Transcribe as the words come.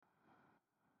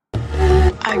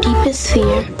Our deepest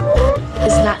fear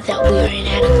is not that we are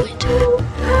inadequate.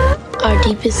 Our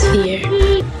deepest fear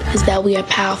is that we are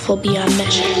powerful beyond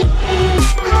measure.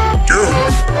 Do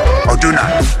or do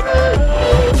not.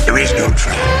 There is no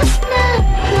try.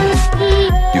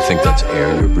 You think that's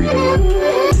air you're breathing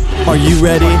in? Are you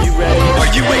ready?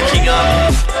 Are you waking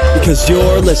up? Because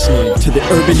you're listening to the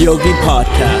Urban Yogi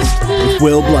Podcast with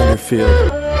Will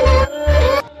Blunderfield.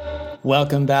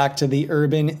 Welcome back to the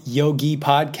Urban Yogi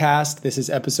Podcast. This is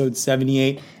episode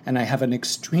 78, and I have an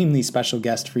extremely special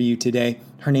guest for you today.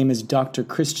 Her name is Dr.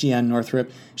 Christiane Northrup.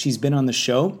 She's been on the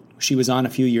show. She was on a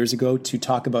few years ago to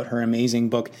talk about her amazing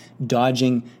book,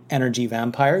 Dodging Energy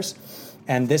Vampires.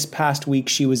 And this past week,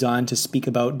 she was on to speak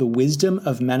about the wisdom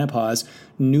of menopause,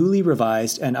 newly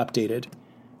revised and updated.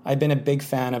 I've been a big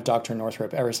fan of Dr.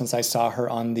 Northrup ever since I saw her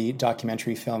on the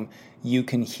documentary film, You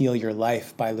Can Heal Your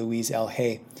Life by Louise L.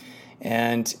 Hay.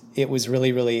 And it was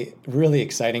really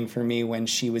exciting for me when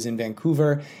she was in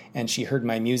Vancouver and she heard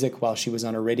my music while she was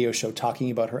on a radio show talking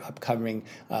about her upcoming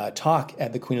talk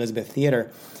at the Queen Elizabeth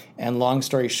Theatre. And long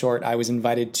story short, I was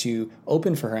invited to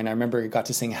open for her, and I remember I got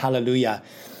to sing Hallelujah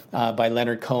by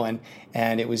Leonard Cohen,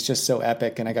 and it was just so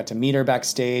epic. And I got to meet her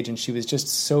backstage, and she was just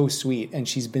so sweet, and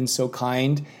she's been so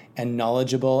kind and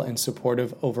knowledgeable and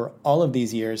supportive over all of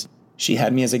these years. She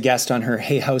had me as a guest on her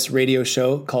Hay House radio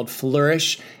show called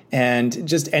Flourish, and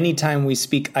just anytime we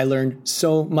speak, I learn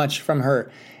so much from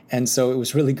her. And so it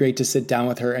was really great to sit down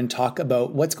with her and talk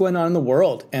about what's going on in the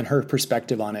world and her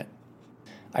perspective on it.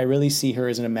 I really see her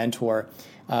as a mentor,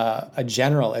 a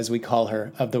general, as we call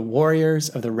her, of the warriors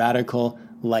of the radical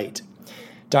light.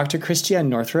 Dr. Christiane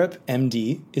Northrup,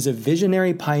 MD, is a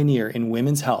visionary pioneer in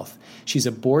women's health. She's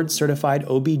a board-certified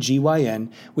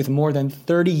OB/GYN with more than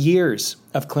 30 years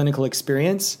of clinical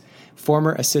experience,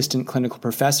 former assistant clinical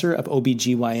professor of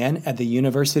OB/GYN at the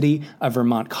University of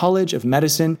Vermont College of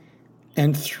Medicine,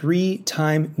 and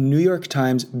 3-time New York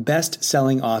Times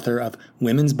best-selling author of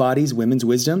Women's Bodies, Women's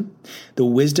Wisdom, The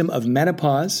Wisdom of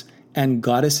Menopause, and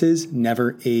Goddesses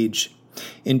Never Age.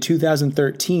 In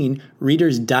 2013,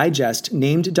 Reader's Digest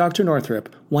named Dr. Northrup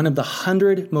one of the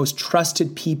 100 most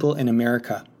trusted people in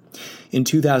America. In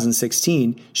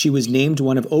 2016, she was named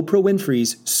one of Oprah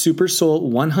Winfrey's Super Soul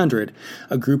 100,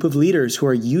 a group of leaders who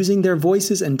are using their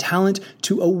voices and talent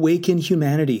to awaken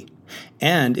humanity.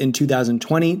 And in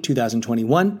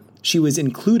 2020-2021, she was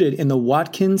included in the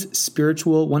Watkins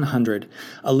Spiritual 100,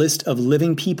 a list of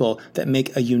living people that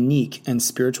make a unique and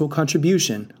spiritual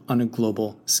contribution on a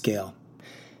global scale.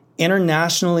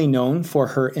 Internationally known for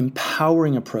her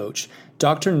empowering approach,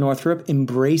 Dr. Northrup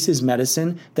embraces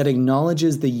medicine that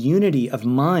acknowledges the unity of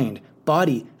mind,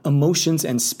 body, emotions,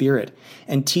 and spirit,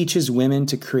 and teaches women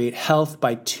to create health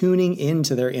by tuning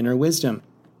into their inner wisdom.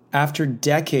 After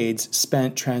decades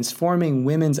spent transforming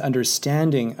women's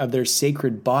understanding of their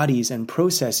sacred bodies and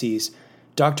processes,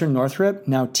 Dr. Northrup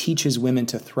now teaches women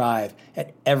to thrive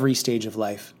at every stage of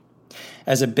life.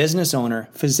 As a business owner,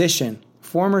 physician,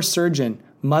 former surgeon,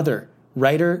 mother,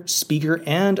 writer, speaker,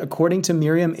 and, according to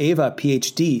Miriam Ava,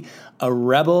 PhD, a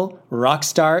rebel, rock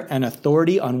star, and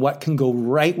authority on what can go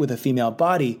right with a female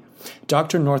body,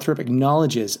 Dr. Northrup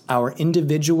acknowledges our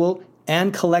individual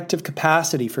and collective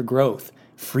capacity for growth,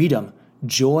 freedom,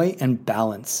 joy, and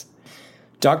balance.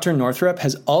 Dr. Northrup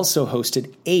has also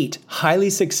hosted 8 highly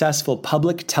successful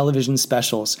public television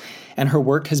specials, and her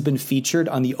work has been featured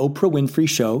on The Oprah Winfrey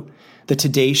Show, The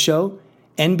Today Show,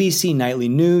 NBC Nightly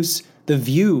News, The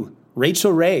View,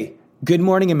 Rachel Ray, Good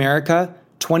Morning America,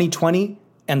 2020,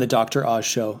 and The Dr. Oz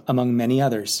Show, among many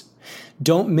others.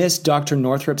 Don't miss Dr.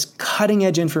 Northrup's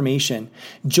cutting-edge information.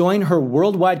 Join her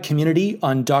worldwide community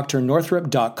on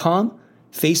drnorthrup.com,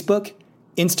 Facebook,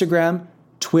 Instagram,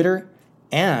 Twitter,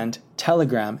 and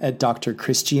Telegram at Dr.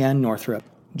 Christiane Northrup.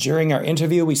 During our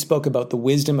interview, we spoke about the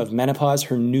wisdom of menopause,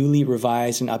 her newly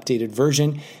revised and updated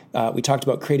version. We talked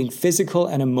about creating physical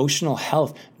and emotional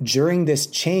health during this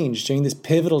change, during this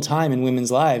pivotal time in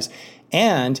women's lives,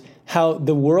 and how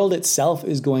the world itself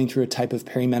is going through a type of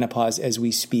perimenopause as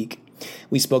we speak.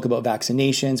 We spoke about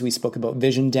vaccinations. We spoke about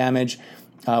vision damage.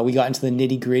 We got into the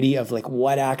nitty-gritty of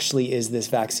what actually is this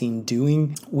vaccine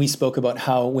doing. We spoke about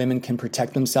how women can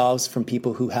protect themselves from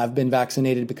people who have been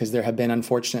vaccinated, because there have been,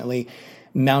 unfortunately,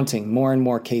 mounting more and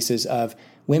more cases of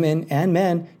women and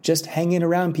men just hanging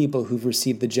around people who've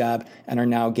received the jab and are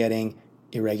now getting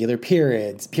irregular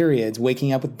periods,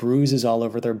 waking up with bruises all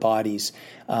over their bodies.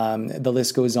 The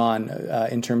list goes on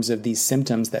in terms of these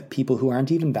symptoms that people who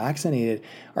aren't even vaccinated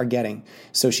are getting.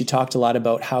 So she talked a lot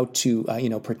about how to,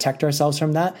 protect ourselves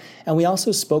from that. And we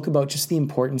also spoke about just the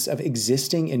importance of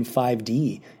existing in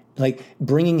 5D, like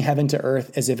bringing heaven to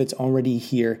earth as if it's already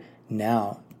here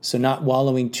now. So not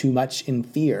wallowing too much in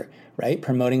fear, right?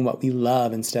 Promoting what we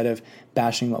love instead of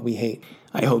bashing what we hate.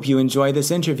 I hope you enjoy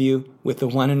this interview with the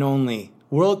one and only,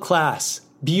 world-class,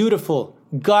 beautiful,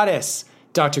 goddess,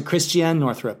 Dr. Christiane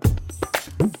Northrup.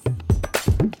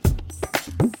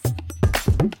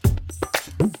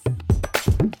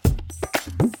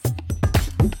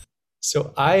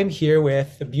 So I'm here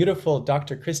with the beautiful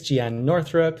Dr. Christiane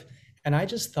Northrup, and I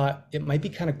just thought it might be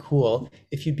kind of cool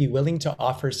if you'd be willing to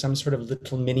offer some sort of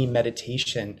little mini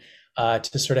meditation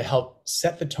to sort of help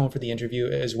set the tone for the interview,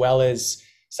 as well as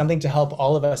something to help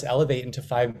all of us elevate into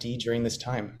 5D during this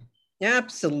time.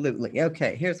 Absolutely.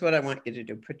 Okay, here's what I want you to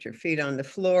do. Put your feet on the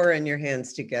floor and your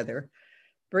hands together,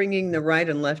 bringing the right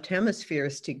and left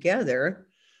hemispheres together,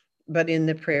 but in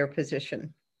the prayer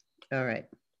position. All right.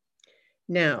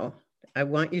 Now, I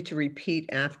want you to repeat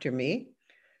after me,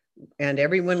 and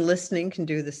everyone listening can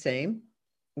do the same.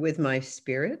 With my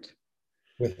spirit.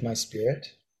 With my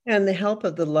spirit. And the help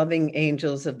of the loving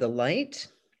angels of the light.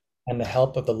 And the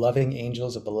help of the loving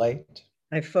angels of the light.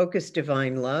 I focus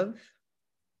divine love.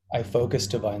 I focus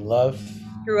divine love.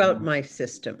 Throughout my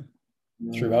system.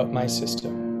 Throughout my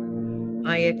system.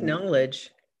 I acknowledge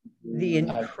the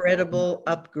incredible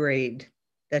upgrade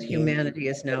that humanity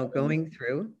is now going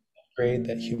through.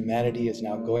 That humanity is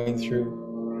now going through.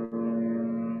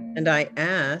 And I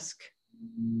ask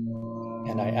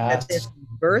that this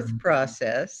birth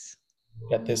process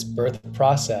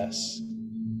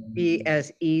be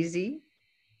as easy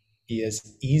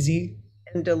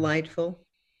and delightful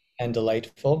and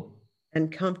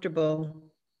comfortable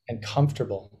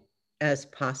as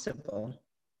possible.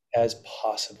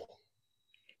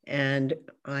 And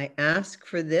I ask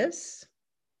for this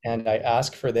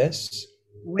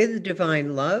with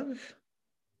divine love,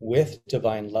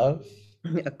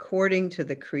 according to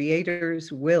the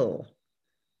Creator's will.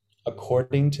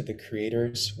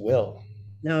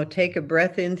 Now take a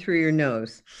breath in through your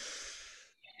nose.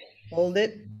 Hold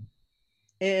it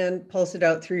and pulse it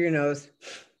out through your nose.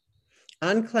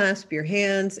 Unclasp your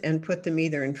hands and put them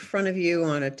either in front of you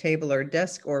on a table or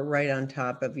desk or right on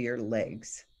top of your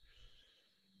legs.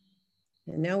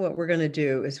 And now what we're going to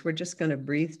do is we're just going to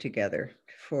breathe together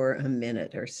for a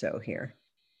minute or so here.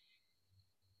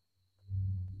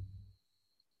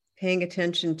 Paying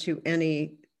attention to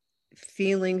any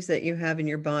feelings that you have in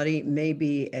your body,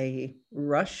 maybe a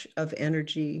rush of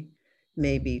energy,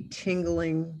 maybe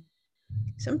tingling.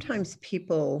 Sometimes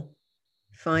people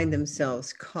find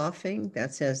themselves coughing.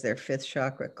 That's as their fifth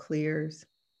chakra clears.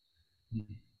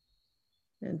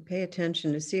 And pay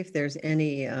attention to see if there's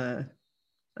any, I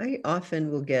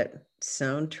often will get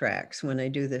soundtracks when I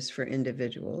do this for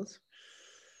individuals.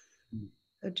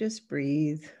 So just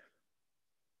breathe.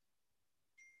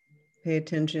 Pay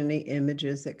attention to the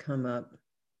images that come up.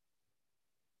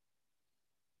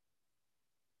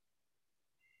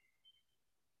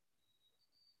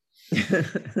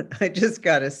 I just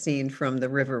got a scene from The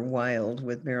River Wild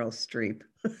with Meryl Streep.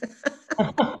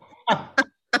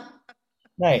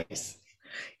 Nice.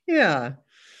 Yeah.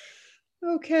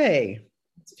 Okay.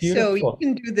 So you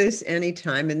can do this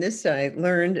anytime. And this, I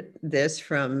learned this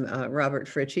from Robert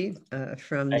Fritchie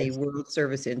from the World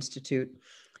Service Institute.org.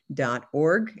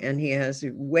 And he has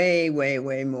way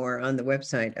more on the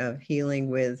website of Healing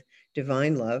with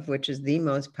Divine Love, which is the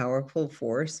most powerful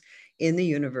force in the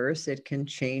universe. It can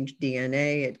change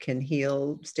DNA. It can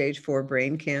heal stage 4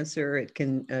 brain cancer. It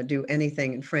can do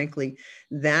anything. And frankly,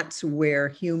 that's where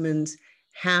humans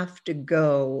have to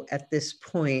go at this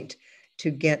point to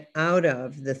get out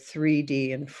of the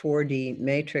 3D and 4D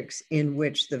matrix in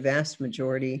which the vast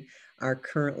majority are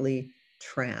currently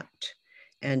trapped.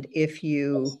 And if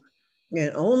you,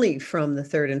 and only from the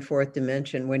 3rd and 4th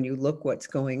dimension, when you look what's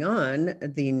going on,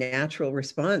 the natural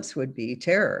response would be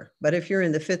terror. But if you're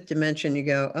in the 5th dimension, you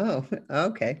go, oh,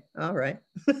 okay, all right.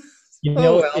 You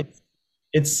know,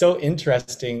 it's so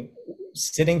interesting.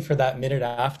 Sitting for that minute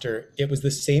after, it was the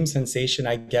same sensation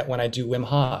I get when I do Wim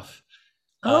Hof.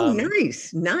 Oh,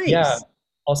 nice. Yeah.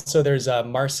 Also, there's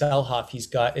Marcel Hoff.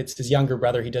 It's his younger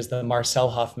brother. He does the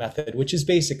Marcel Hoff method, which is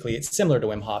basically, it's similar to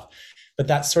Wim Hof. But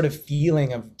that sort of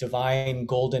feeling of divine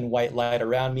golden white light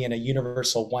around me and a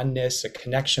universal oneness, a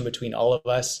connection between all of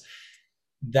us,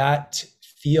 that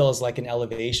feels like an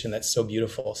elevation that's so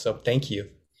beautiful. So thank you.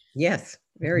 Yes,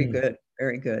 very good.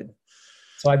 Very good.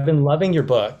 So I've been loving your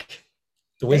book,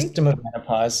 The Wisdom of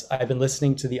Menopause. I've been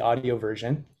listening to the audio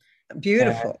version.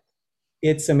 Beautiful.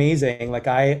 It's amazing. Like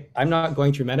I'm not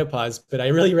going through menopause, but I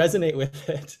really resonate with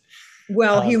it.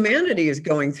 Well, humanity is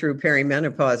going through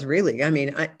perimenopause, really. I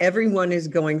mean, everyone is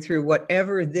going through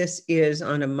whatever this is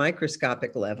on a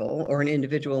microscopic level or an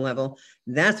individual level.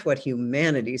 That's what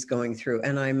humanity is going through.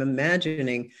 And I'm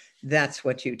imagining that's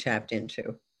what you tapped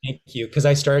into. Thank you. Because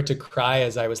I started to cry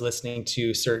as I was listening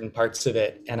to certain parts of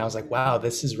it. And I was like, wow,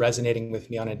 this is resonating with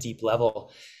me on a deep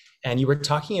level. And you were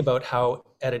talking about how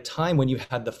at a time when you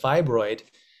had the fibroid,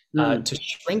 to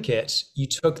shrink it, you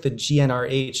took the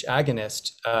GnRH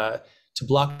agonist to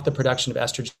block the production of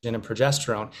estrogen and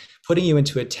progesterone, putting you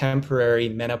into a temporary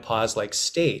menopause-like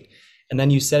state. And then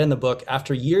you said in the book,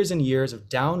 after years and years of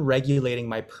down-regulating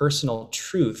my personal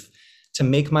truth to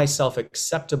make myself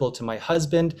acceptable to my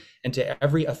husband and to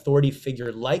every authority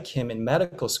figure like him in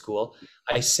medical school,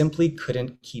 I simply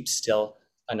couldn't keep still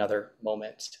another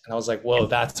moment. And I was like, whoa,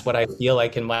 that's what I feel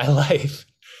like in my life.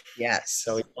 Yes.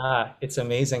 So yeah, it's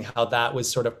amazing how that was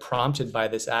sort of prompted by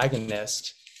this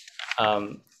agonist.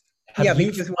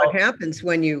 Because what happens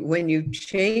when you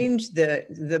change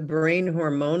the brain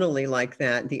hormonally like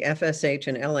that, the FSH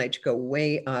and LH go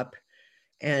way up,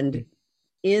 and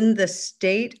in the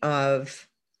state of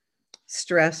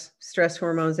stress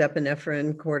hormones,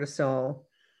 epinephrine, cortisol,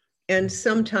 and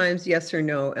sometimes, yes or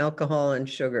no, alcohol and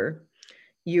sugar,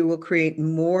 you will create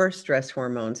more stress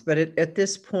hormones. But at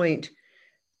this point,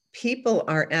 people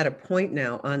are at a point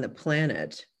now on the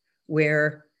planet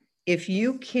where if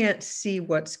you can't see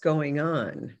what's going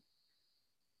on,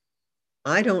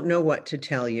 I don't know what to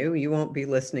tell you. You won't be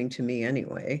listening to me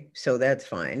anyway, so that's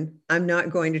fine. I'm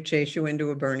not going to chase you into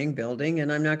a burning building,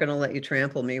 and I'm not going to let you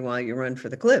trample me while you run for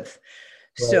the cliff.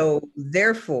 Right. So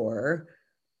therefore,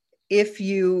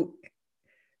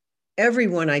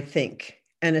 everyone, I think,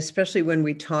 and especially when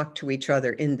we talk to each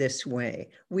other in this way,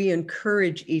 we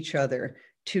encourage each other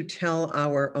to tell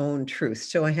our own truth.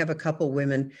 So I have a couple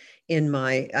women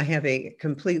I have a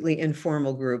completely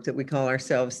informal group that we call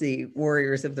ourselves the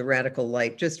Warriors of the Radical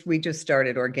Light. We just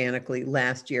started organically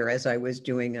last year as I was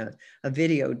doing a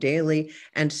video daily.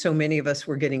 And so many of us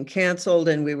were getting canceled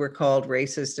and we were called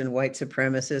racist and white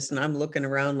supremacists. And I'm looking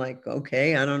around like,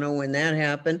 okay, I don't know when that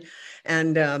happened.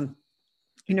 And,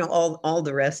 all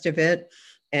the rest of it.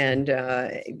 And,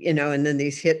 and then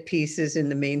these hit pieces in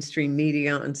the mainstream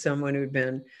media on someone who'd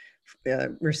been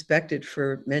respected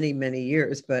for many, many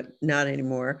years, but not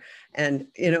anymore. And,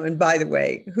 and by the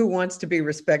way, who wants to be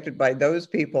respected by those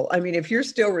people? I mean, if you're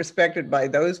still respected by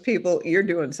those people, you're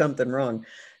doing something wrong.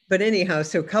 But anyhow,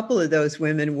 so a couple of those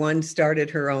women, one started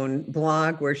her own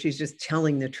blog where she's just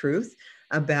telling the truth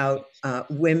about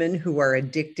women who are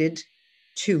addicted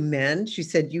to men. She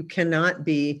said, you cannot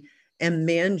be a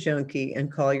man junkie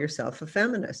and call yourself a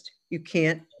feminist. You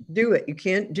can't do it. You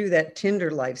can't do that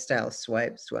Tinder lifestyle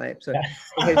swipe. So,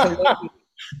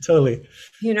 totally.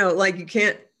 We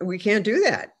can't do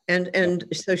that. And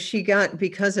so she got,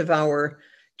 because of our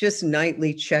just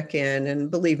nightly check-in, and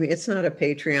believe me, it's not a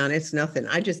Patreon, it's nothing.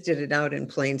 I just did it out in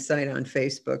plain sight on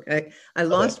Facebook. I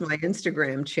lost my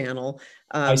Instagram channel.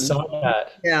 I saw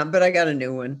that. Yeah, but I got a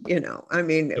new one, I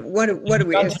mean, what do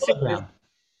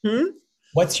we?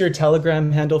 What's your Telegram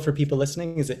handle for people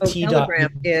listening? Is it Telegram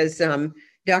is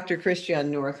Dr. Christiane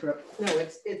Northrup. No,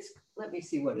 it's let me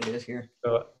see what it is here.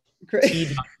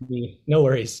 T.me, no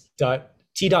worries.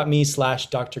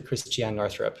 T.me/Dr. Christiane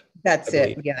Northrup. That's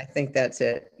it. Yeah, I think that's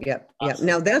it. Yep. Awesome.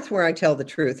 Now that's where I tell the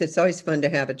truth. It's always fun to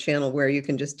have a channel where you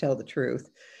can just tell the truth.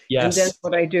 Yes. And then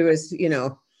what I do is,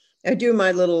 I do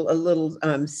my little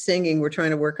singing. We're trying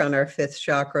to work on our fifth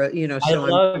chakra, So I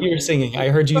love your singing. I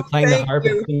heard you playing the harp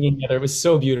and singing together. It was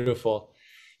so beautiful.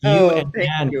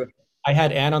 Thank you. I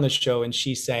had Anne on the show and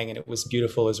she sang and it was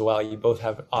beautiful as well. You both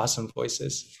have awesome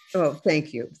voices. Oh,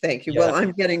 thank you. Thank you. Yeah. Well,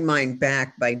 I'm getting mine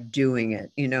back by doing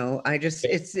it. I just,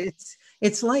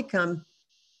 it's like,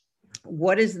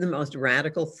 what is the most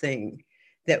radical thing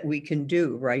that we can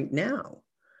do right now?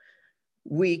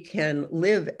 We can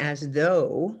live as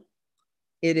though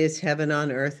it is heaven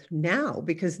on earth now,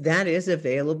 because that is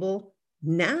available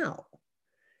now.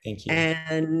 Thank you.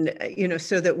 And,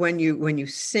 so that when you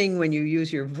sing, when you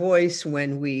use your voice,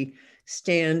 when we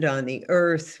stand on the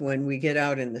earth, when we get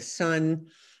out in the sun,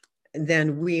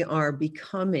 then we are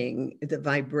becoming the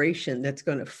vibration that's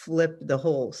going to flip the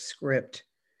whole script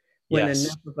when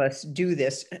enough of us do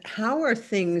this. How are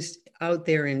things out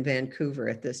there in Vancouver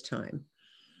at this time?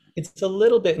 It's a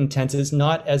little bit intense. It's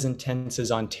not as intense as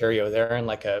Ontario. They're in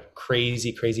like a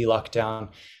crazy, crazy lockdown.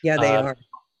 Yeah, they are.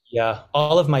 Yeah.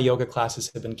 All of my yoga classes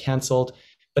have been canceled,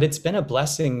 but it's been a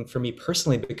blessing for me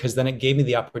personally, because then it gave me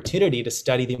the opportunity to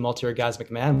study the multi-orgasmic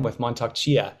man with Montauk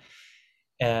Chia.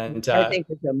 And I think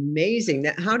it's amazing.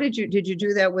 How did you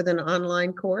do that with an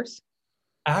online course?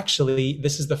 actually,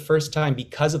 this is the first time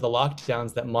because of the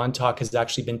lockdowns that Montauk has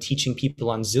actually been teaching people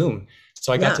on Zoom.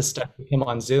 So I got Yeah, to study with him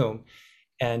on Zoom.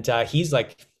 And he's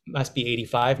like, must be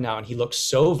 85 now. And he looks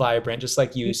so vibrant, just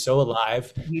like you, he, so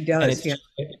alive. he And does. Yeah,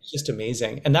 it's just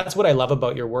amazing. And that's what I love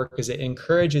about your work is it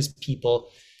encourages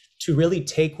people to really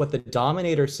take what the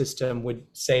dominator system would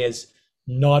say is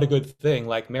not a good thing,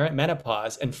 like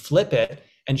menopause, and flip it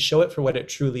and show it for what it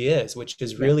truly is, which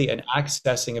is yeah, really an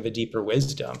accessing of a deeper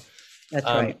wisdom. that's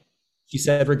Um, right. he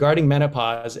said regarding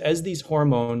menopause, as these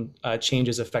hormone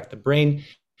changes affect the brain,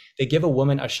 they give a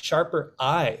woman a sharper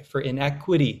eye for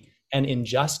inequity and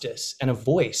injustice and a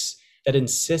voice that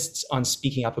insists on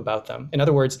speaking up about them. In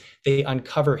other words, they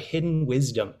uncover hidden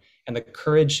wisdom and the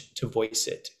courage to voice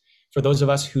it. For those of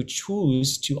us who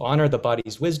choose to honor the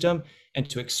body's wisdom and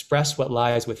to express what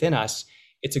lies within us,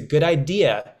 it's a good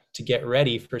idea to get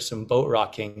ready for some boat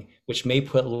rocking, which may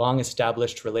put long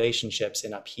established relationships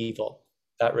in upheaval.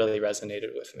 That really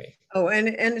resonated with me. Oh, and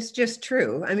it's just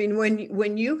true. I mean,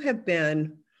 when you have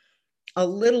been a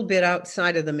little bit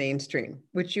outside of the mainstream,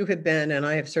 which you have been, and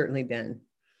I have certainly been,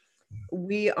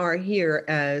 we are here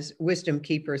as wisdom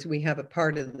keepers. We have a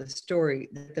part of the story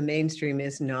that the mainstream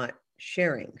is not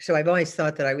sharing. So I've always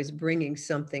thought that I was bringing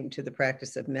something to the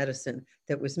practice of medicine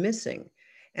that was missing.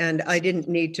 And I didn't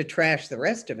need to trash the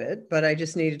rest of it, but I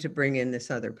just needed to bring in this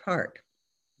other part.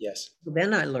 Yes.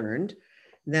 Then I learned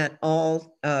that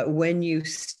when you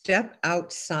step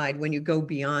outside, when you go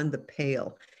beyond the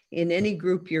pale, in any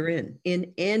group you're in,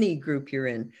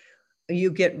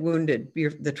 you get wounded.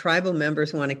 The tribal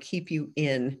members want to keep you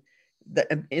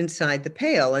inside the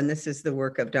pale. And this is the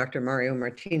work of Dr. Mario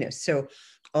Martinez. So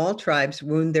all tribes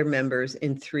wound their members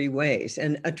in three ways.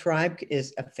 And a tribe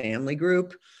is a family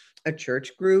group, a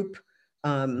church group.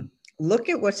 Look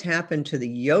at what's happened to the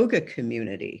yoga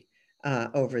community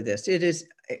over this.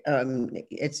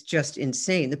 It's just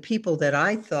insane. The people that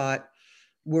I thought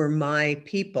were my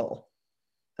people,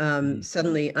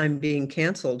 suddenly I'm being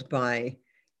canceled by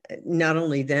not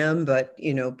only them, but,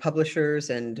 publishers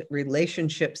and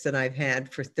relationships that I've had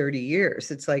for 30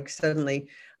 years. It's like suddenly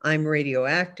I'm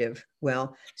radioactive.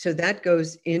 Well, so that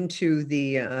goes into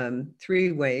the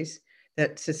three ways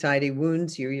that society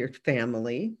wounds you, your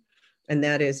family, and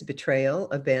that is betrayal,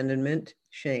 abandonment,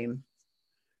 shame.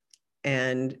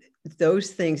 And those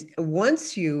things,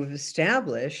 once you've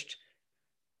established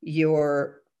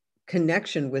your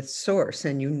connection with source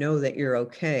and you know that you're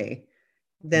okay,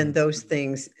 then those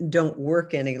things don't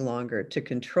work any longer to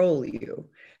control you.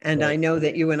 And I know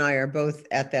that you and I are both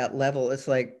at that level. It's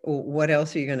like, well, what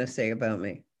else are you going to say about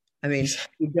me? I mean,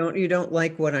 you don't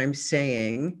like what I'm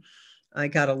saying. I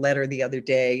got a letter the other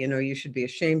day, you should be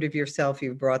ashamed of yourself.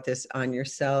 You've brought this on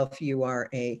yourself. You are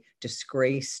a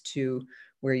disgrace to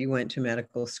where you went to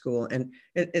medical school. And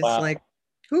it's like,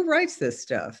 who writes this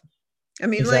stuff? I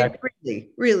mean, like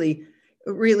really,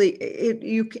 here's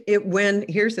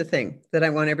the thing that I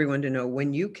want everyone to know: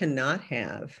 when you cannot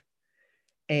have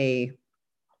a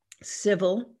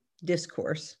civil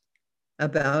discourse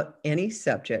about any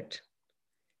subject,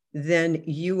 then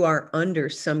you are under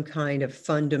some kind of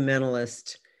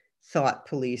fundamentalist thought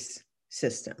police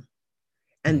system.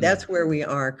 And that's where we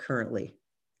are currently.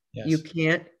 Yes. You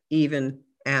can't even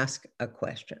ask a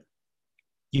question.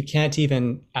 You can't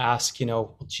even ask,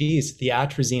 geez, the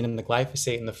atrazine and the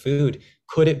glyphosate in the food,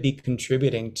 could it be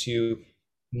contributing to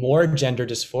more gender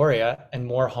dysphoria and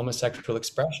more homosexual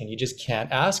expression? You just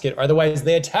can't ask it, otherwise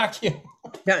they attack you.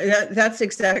 That's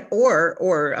exact. Or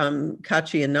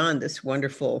Kachi Anand, this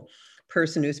wonderful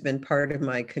person who's been part of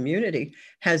my community,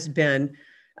 has been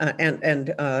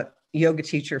and yoga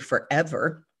teacher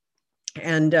forever,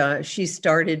 and she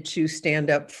started to stand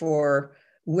up for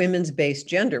women's based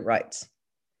gender rights.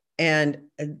 And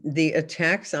the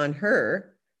attacks on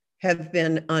her have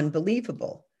been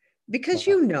unbelievable because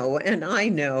and I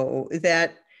know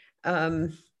that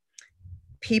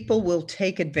people will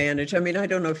take advantage. I mean, I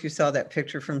don't know if you saw that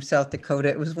picture from South Dakota.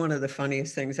 It was one of the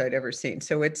funniest things I'd ever seen.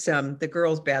 So it's the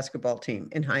girls' basketball team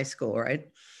in high school, right?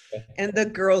 And the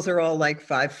girls are all like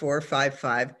 5'4",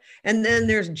 5'5". And then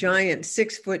there's giant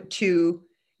 6'2"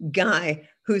 guy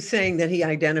who's saying that he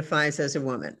identifies as a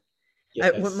woman.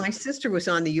 Yes. When my sister was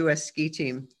on the U.S. ski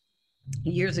team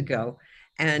years ago,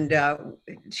 and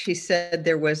she said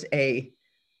there was a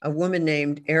woman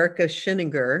named Erica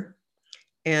Schinninger,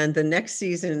 and the next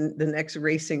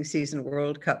racing season,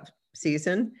 World Cup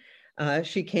season,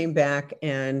 she came back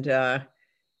and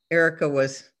Erica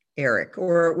was Eric,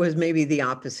 or it was maybe the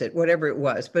opposite, whatever it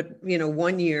was. But,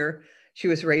 1 year she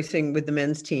was racing with the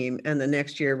men's team and the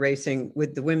next year racing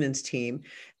with the women's team.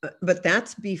 But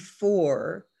that's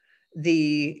before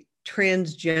the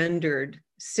transgendered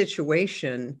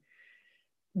situation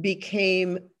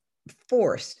became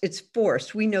forced. It's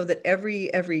forced. We know that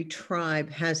every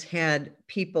tribe has had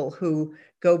people who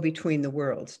go between the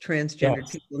worlds,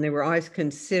 transgendered people, and they were always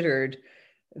considered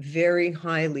very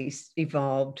highly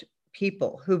evolved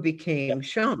people who became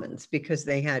shamans because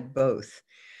they had both.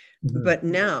 But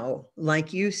now,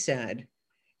 like you said,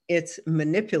 it's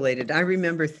manipulated. I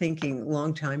remember thinking a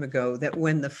long time ago that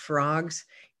when the frogs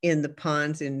in the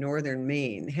ponds in northern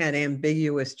Maine had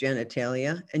ambiguous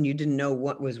genitalia and you didn't know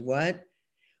what was what,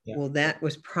 well, that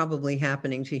was probably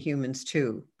happening to humans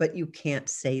too, but you can't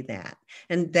say that.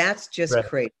 And that's just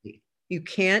crazy. You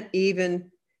can't even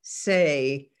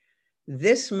say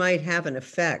this might have an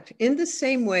effect in the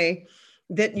same way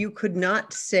that you could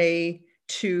not say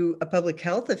to a public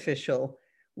health official,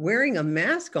 wearing a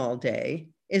mask all day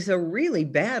is a really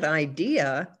bad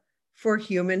idea for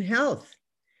human health.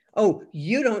 Oh,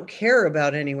 you don't care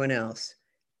about anyone else.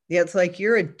 Yeah, it's like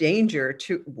you're a danger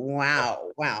to,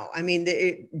 wow. I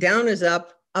mean, down is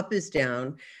up is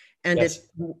down. And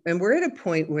and we're at a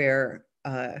point where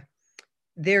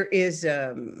there is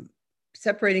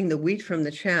separating the wheat from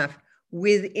the chaff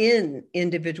within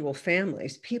individual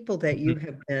families, people that you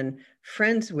have been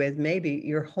friends with maybe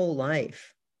your whole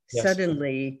life.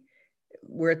 Suddenly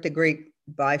we're at the great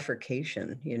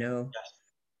bifurcation, you know?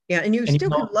 Yeah, and you still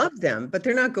can love them, but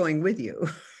they're not going with you.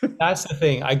 That's the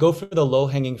thing. I go for the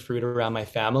low-hanging fruit around my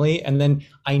family, and then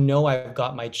I know I've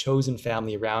got my chosen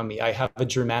family around me. I have a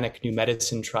Germanic New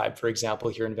Medicine tribe, for example,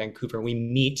 here in Vancouver. We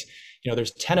meet,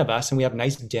 there's 10 of us, and we have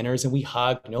nice dinners, and we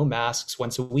hug, no masks,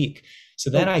 once a week. So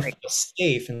then I feel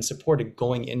safe and supported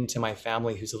going into my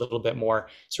family who's a little bit more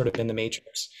sort of in the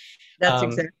matrix. That's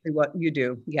exactly what you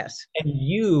do. Yes. And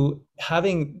you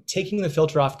taking the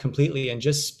filter off completely and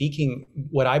just speaking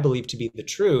what I believe to be the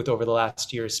truth over the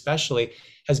last year, especially,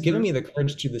 has given me the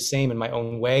courage to do the same in my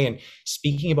own way. And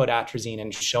speaking about atrazine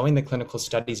and showing the clinical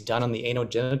studies done on the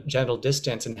anogenital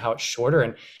distance and how it's shorter,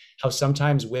 and how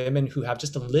sometimes women who have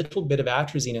just a little bit of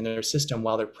atrazine in their system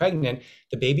while they're pregnant,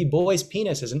 the baby boy's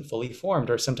penis isn't fully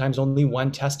formed, or sometimes only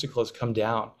one testicle has come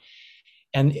down.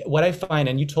 And what I find,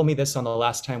 and you told me this on the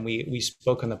last time we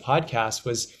spoke on the podcast,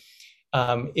 was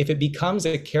if it becomes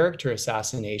a character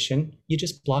assassination, you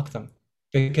just block them,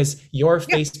 because your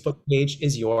Facebook page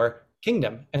is your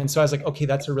kingdom. And so I was like, okay,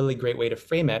 that's a really great way to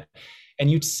frame it. And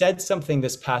you said something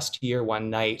this past year one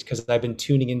night, because I've been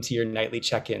tuning into your nightly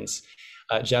check-ins,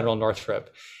 General Northrup.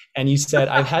 And you said,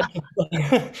 I've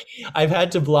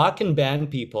had to block and ban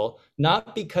people,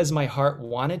 not because my heart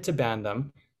wanted to ban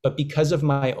them, but because of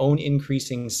my own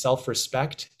increasing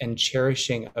self-respect and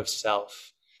cherishing of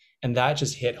self. And that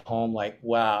just hit home like,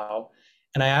 wow.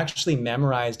 And I actually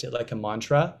memorized it like a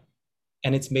mantra,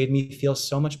 and it's made me feel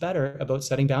so much better about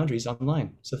setting boundaries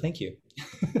online. So thank you.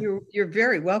 You're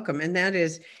very welcome. And that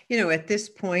is, at this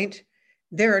point,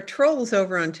 there are trolls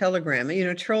over on Telegram.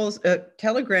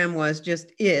 Telegram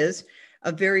is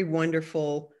a very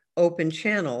wonderful open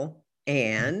channel.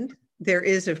 And there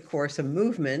is, of course, a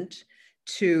movement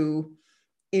to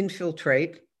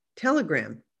infiltrate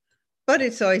Telegram, but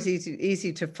it's always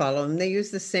easy to follow them. They use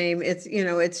the same,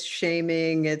 it's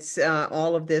shaming, it's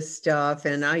all of this stuff.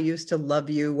 And I used to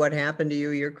love you. What happened to you?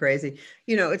 You're crazy.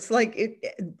 It's like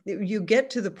you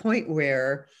get to the point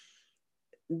where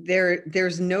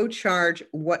there's no charge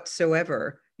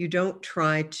whatsoever. You don't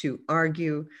try to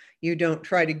argue. You don't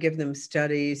try to give them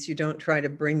studies. You don't try to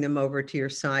bring them over to your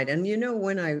side. And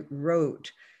when I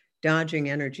wrote Dodging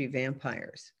Energy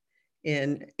Vampires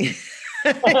in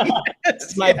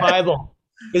it's my Bible.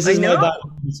 This is my Bible.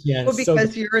 Well,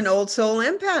 because you're an old soul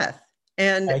empath.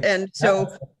 And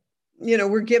so,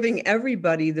 we're giving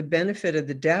everybody the benefit of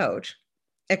the doubt,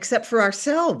 except for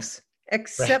ourselves.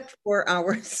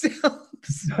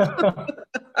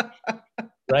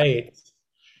 Right.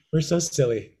 We're so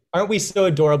silly. Aren't we so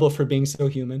adorable for being so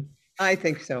human? I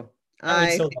think so.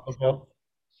 Lovable.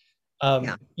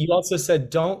 You also said,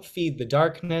 don't feed the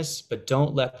darkness, but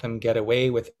don't let them get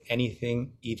away with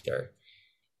anything either.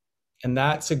 And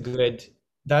that's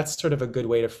sort of a good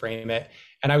way to frame it.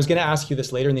 And I was going to ask you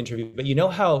this later in the interview, but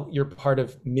how you're part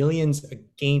of Millions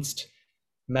Against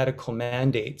Medical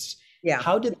Mandates. Yeah.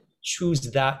 How did you choose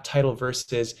that title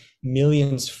versus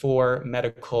Millions for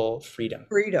Medical Freedom?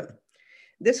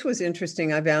 This was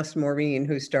interesting. I've asked Maureen,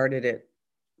 who started it.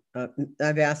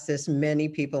 I've asked this. Many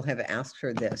people have asked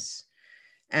her this.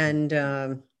 And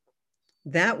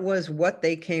that was what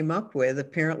they came up with.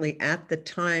 Apparently, at the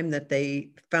time that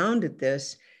they founded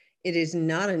this, it is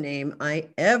not a name I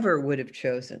ever would have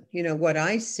chosen. What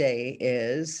I say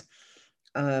is,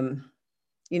 I'm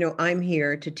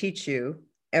here to teach you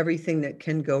everything that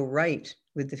can go right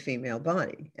with the female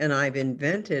body. And I've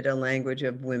invented a language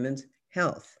of women's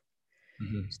health.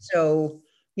 Mm-hmm. So,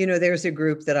 there's a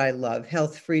group that I love,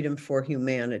 Health Freedom for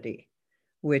Humanity,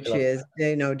 which is,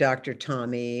 Dr.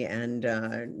 Tommy and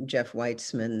Jeff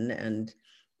Weitzman and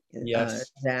Yes.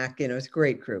 Vack. It's a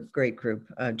great group,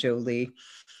 Jolie.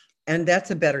 And that's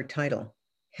a better title,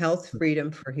 Health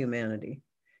Freedom for Humanity.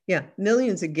 Yeah,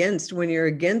 millions against, when you're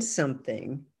against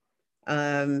something,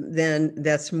 then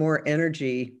that's more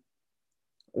energy,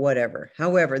 whatever.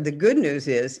 However, the good news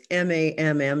is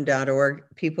mamm.org,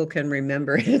 people can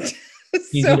remember it.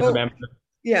 Easy to remember.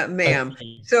 Yeah, ma'am.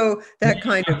 So that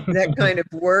kind of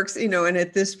works, and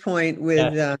at this point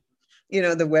with, the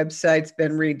website's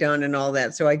been redone and all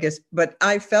that. So I guess, but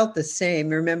I felt the same.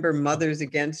 Remember Mothers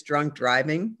Against Drunk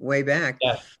Driving way back?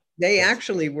 Yeah. They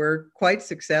actually were quite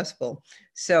successful.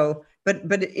 So,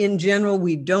 but in general,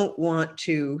 we don't want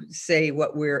to say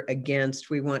what we're against.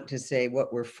 We want to say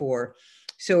what we're for.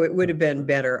 So it would have been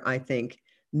better, I think,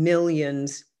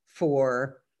 millions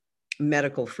for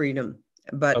medical freedom.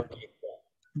 But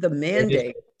the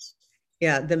mandate,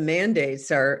 the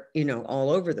mandates are, all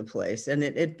over the place. And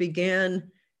it began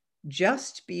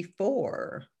just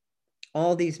before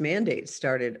all these mandates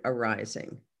started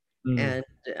arising. And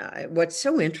what's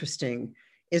so interesting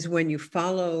is when you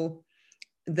follow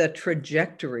the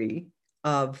trajectory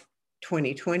of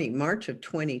 2020, March of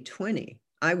 2020,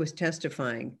 I was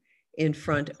testifying in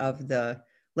front of the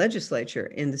legislature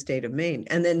in the state of Maine.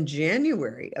 And then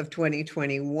January of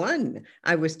 2021,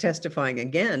 I was testifying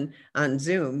again on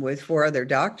Zoom with 4 other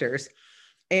doctors.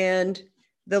 And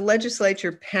the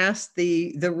legislature passed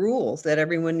the rules that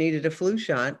everyone needed a flu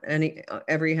shot, and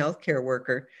every healthcare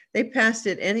worker. They passed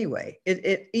it anyway,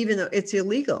 even though it's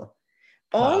illegal.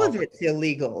 All of it's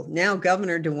illegal. Now,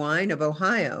 Governor DeWine of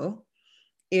Ohio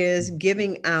is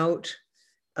giving out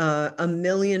a $1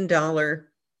 million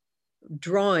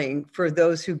drawing for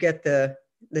those who get the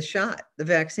shot, the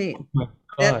vaccine. Oh my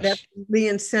gosh. That's the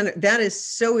incentive. That is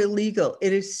so illegal.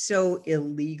 It is so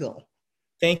illegal.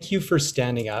 Thank you for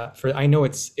standing up. I know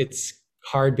it's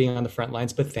hard being on the front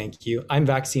lines, but thank you. I'm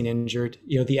vaccine injured.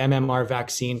 The MMR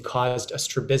vaccine caused a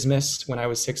strabismus when I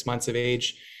was 6 months of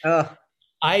age. Oh.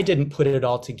 I didn't put it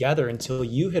all together until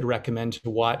you had recommended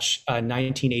to watch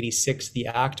 1986, The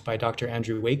Act by Dr.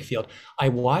 Andrew Wakefield. I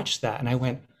watched that and I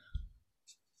went,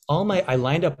 I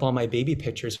lined up all my baby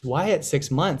pictures. Why at 6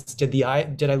 months did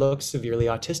I look severely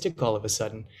autistic all of a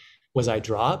sudden? Was I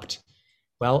dropped?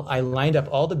 Well, I lined up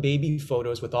all the baby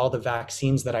photos with all the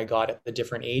vaccines that I got at the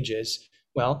different ages.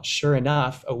 Well, sure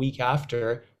enough, a week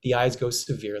after, the eyes go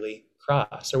severely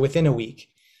cross, or within a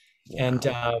week. Wow. And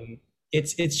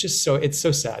it's just it's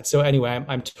so sad. So anyway,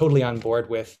 I'm totally on board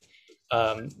with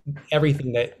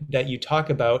everything that you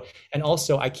talk about. And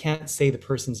also, I can't say the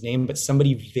person's name, but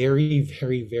somebody very,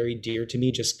 very, very dear to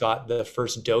me just got the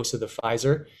first dose of the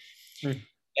Pfizer.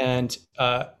 And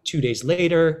 2 days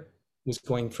later, was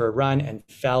going for a run and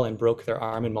fell and broke their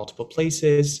arm in multiple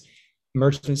places.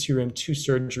 Emergency room, 2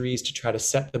 surgeries to try to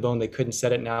set the bone. They couldn't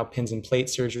set it now, pins and plate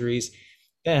surgeries.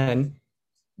 Then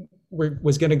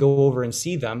was going to go over and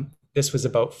see them. This was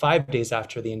about 5 days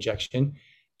after the injection.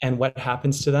 And what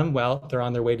happens to them? Well, they're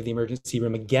on their way to the emergency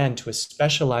room again, to a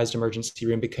specialized emergency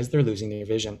room, because they're losing their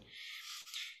vision.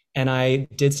 And I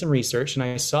did some research and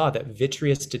I saw that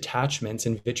vitreous detachments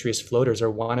and vitreous floaters are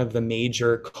one of the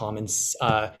major common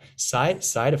side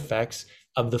effects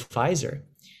of the Pfizer.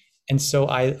 And so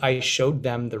I showed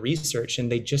them the research and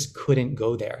they just couldn't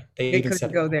go there. They even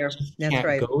couldn't go there. That's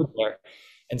right. Go there.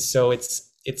 And so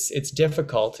it's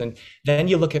difficult. And then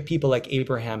you look at people like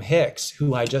Abraham Hicks,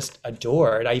 who I just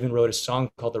adored. I even wrote a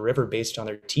song called The River based on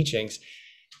their teachings.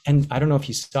 And I don't know if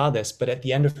you saw this, but at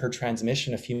the end of her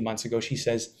transmission a few months ago, she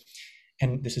says,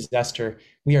 and this is Esther,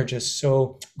 we are just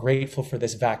so grateful for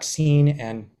this vaccine.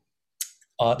 And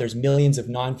there's millions of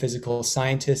non-physical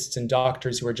scientists and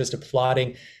doctors who are just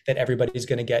applauding that everybody's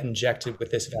going to get injected with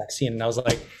this vaccine. And I was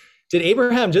like, did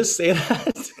Abraham just say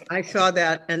that? I saw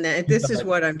that. And this is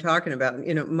what I'm talking about.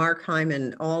 Mark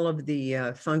Hyman, all of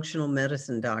the functional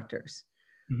medicine doctors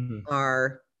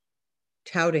are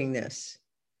touting this.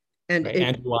 And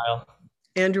right.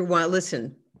 Andrew Weil,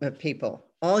 listen, people,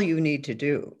 all you need to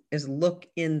do is look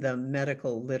in the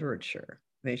medical literature.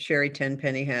 I mean, Sherry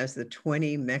Tenpenny has the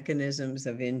 20 mechanisms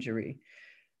of injury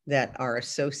that are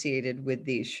associated with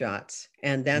these shots.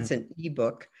 And that's an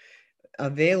ebook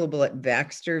available at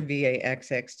Vaxxter,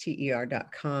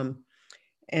 VAXXTER.com.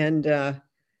 And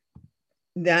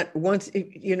that once,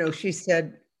 she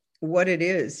said what it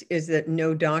is that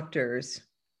no doctors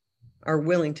are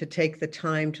willing to take the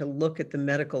time to look at the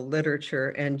medical literature.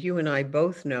 And you and I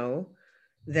both know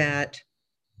that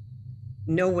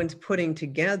no one's putting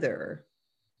together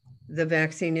the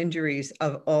vaccine injuries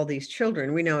of all these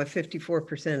children. We now have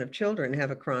 54% of children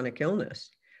have a chronic illness.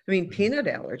 I mean, peanut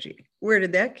allergy, where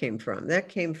did that came from? That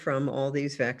came from all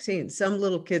these vaccines. Some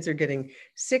little kids are getting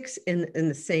 6 in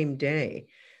the same day.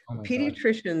 Oh my God.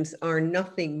 Pediatricians are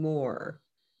nothing more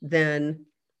than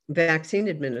vaccine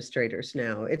administrators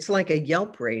now. It's like a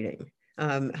Yelp rating.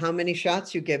 How many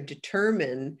shots you give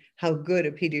determine how good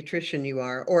a pediatrician you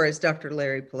are. Or as Dr.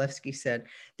 Larry Palevsky said,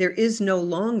 there is no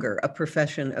longer a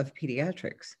profession of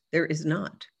pediatrics. There is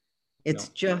not. It's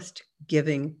just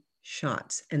giving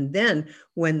shots. And then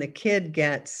when the kid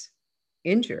gets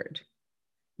injured,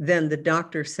 then the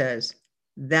doctor says,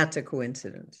 that's a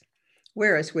coincidence.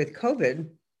 Whereas with COVID,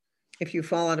 if you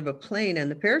fall out of a plane and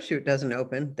the parachute doesn't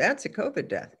open, that's a COVID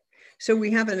death. So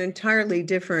we have an entirely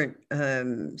different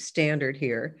standard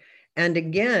here. And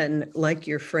again, like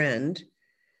your friend,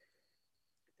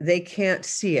 they can't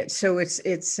see it. So it's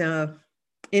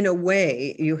in a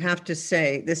way, you have to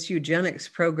say this eugenics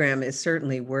program is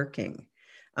certainly working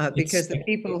because the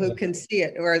people who can see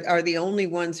it are the only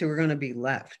ones who are going to be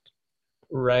left.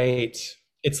 Right.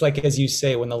 It's like, as you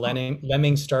say, when the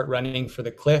lemmings start running for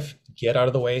the cliff, get out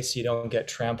of the way so you don't get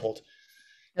trampled.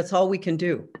 That's all we can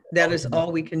do. That is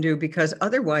all we can do, because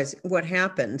otherwise what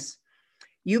happens,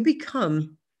 you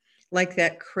become like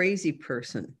that crazy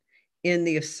person in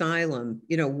the asylum,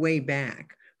 way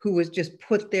back, who was just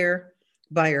put there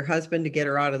by her husband to get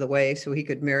her out of the way so he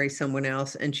could marry someone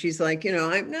else. And she's like,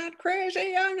 I'm not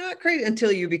crazy,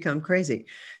 until you become crazy.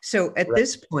 So at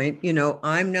this point,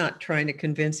 I'm not trying to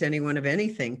convince anyone of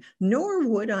anything, nor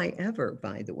would I ever,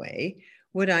 by the way,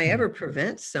 would I ever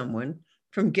prevent someone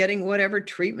from getting whatever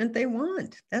treatment they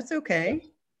want. That's okay.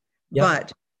 Yep.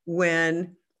 But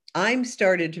when I'm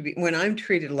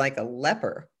treated like a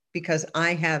leper because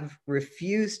I have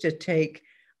refused to take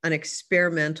an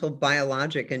experimental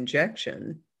biologic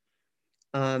injection,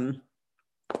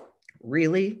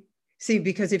 really? See,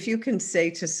 because if you can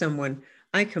say to someone,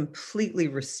 I completely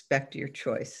respect your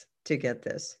choice to get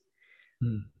this,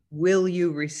 will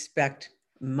you respect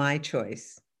my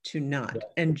choice to not?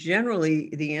 And generally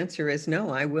the answer is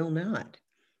no, I will not.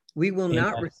 We will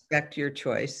not respect your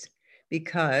choice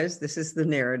because this is the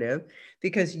narrative,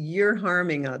 because you're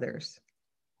harming others.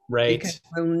 Right. Because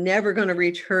we're never going to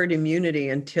reach herd immunity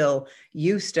until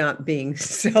you stop being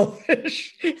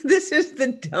selfish. This is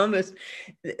the dumbest.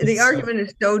 The argument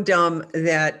is so dumb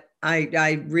that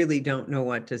I really don't know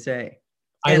what to say.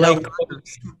 I like,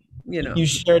 you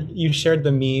shared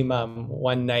the meme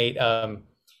one night.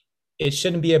 It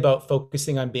shouldn't be about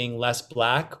focusing on being less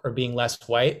black or being less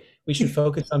white. We should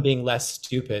focus on being less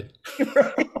stupid.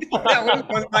 Right. That was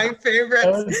one of my favorites.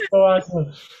 That was so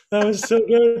awesome. That was so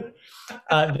good.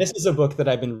 This is a book that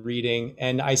I've been reading,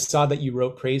 and I saw that you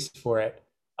wrote praise for it.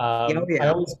 I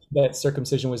always knew that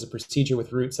circumcision was a procedure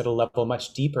with roots at a level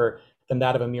much deeper than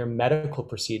that of a mere medical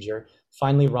procedure.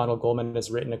 Finally, Ronald Goldman has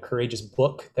written a courageous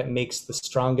book that makes the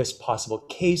strongest possible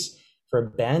case for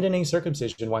abandoning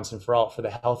circumcision once and for all, for the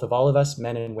health of all of us,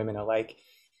 men and women alike.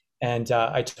 And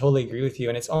I totally agree with you.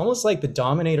 And it's almost like the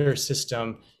dominator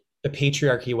system, the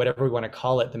patriarchy, whatever we want to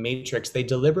call it, the matrix, they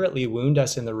deliberately wound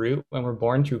us in the root when we're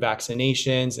born through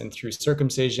vaccinations and through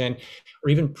circumcision, or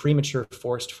even premature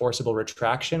forcible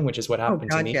retraction, which is what happened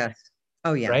to me. Yes.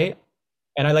 Oh, yeah. Right?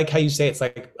 And I like how you say it's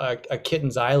like a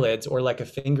kitten's eyelids or like a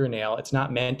fingernail. It's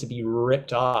not meant to be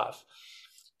ripped off.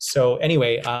 So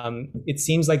anyway, it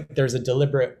seems like there's a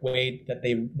deliberate way that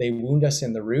they wound us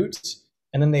in the roots,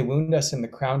 and then they wound us in the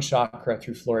crown chakra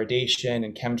through fluoridation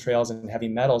and chemtrails and heavy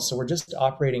metals. So we're just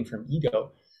operating from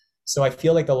ego. So I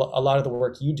feel like a lot of the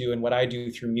work you do and what I do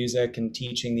through music and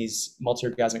teaching these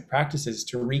multi-orgasmic practices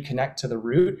to reconnect to the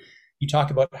root. You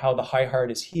talk about how the high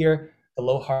heart is here, the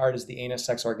low heart is the anus,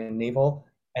 sex organ, navel,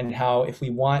 and how if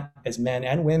we want, as men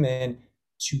and women,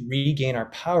 to regain our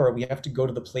power, we have to go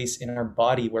to the place in our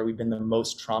body where we've been the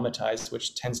most traumatized,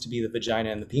 which tends to be the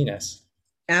vagina and the penis.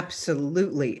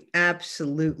 Absolutely.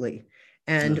 Absolutely.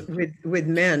 And with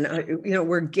men,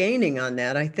 we're gaining on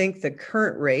that. I think the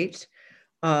current rate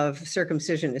of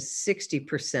circumcision is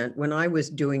 60%. When I was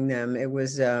doing them, it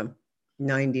was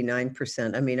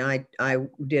 99%. I mean, I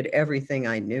did everything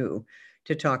I knew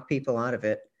to talk people out of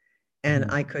it,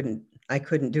 and I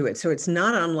couldn't do it. So it's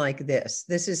not unlike this.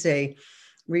 This is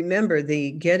remember,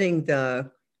 getting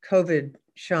the COVID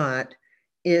shot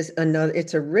is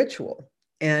it's a ritual.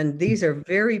 And these are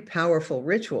very powerful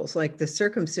rituals. Like the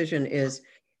circumcision is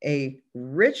a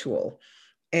ritual,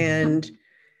 and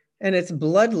it's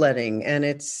bloodletting, and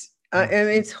it's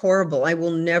horrible. I will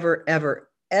never,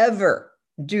 ever, ever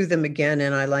do them again.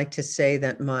 And I like to say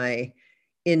that my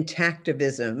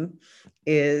intactivism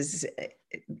is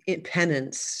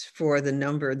penance for the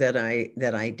number that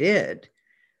I did.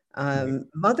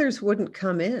 Mothers wouldn't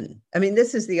come in. I mean,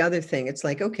 this is the other thing. It's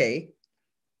like, okay,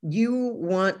 you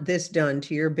want this done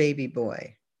to your baby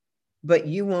boy, but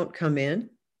you won't come in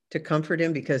to comfort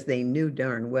him because they knew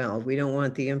darn well we don't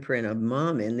want the imprint of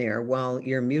mom in there while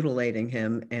you're mutilating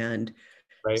him and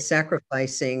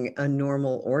sacrificing a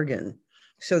normal organ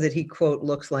so that he, quote,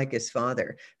 looks like his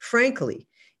father. Frankly,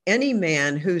 any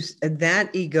man who's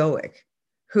that egoic,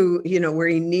 who, where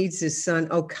he needs his son,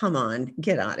 oh, come on,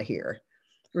 get out of here.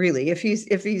 Really, if he's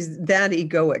that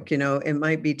egoic, it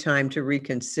might be time to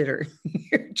reconsider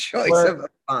your choice of a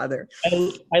father.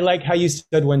 I like how you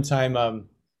said one time,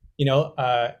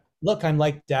 look, I'm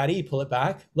like daddy, pull it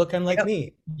back. Look, I'm like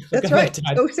me. Look, that's right.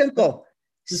 So simple.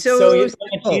 So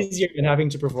much easier than having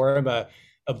to perform a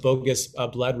bogus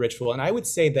blood ritual. And I would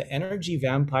say the energy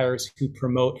vampires who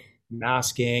promote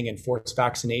masking and forced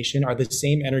vaccination are the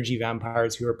same energy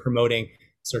vampires who are promoting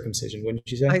circumcision, wouldn't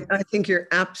you say? I think you're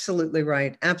absolutely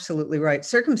right. Absolutely right.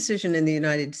 Circumcision in the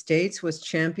United States was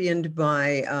championed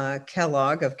by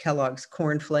Kellogg of Kellogg's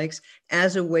Corn Flakes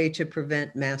as a way to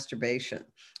prevent masturbation.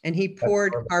 And he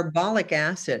poured carbolic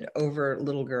acid over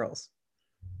little girls.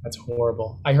 That's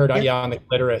horrible. I heard on the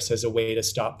clitoris as a way to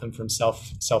stop them from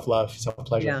self-love,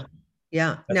 self-pleasure.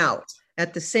 Yeah. Now,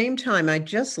 at the same time, I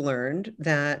just learned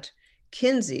that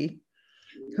Kinsey,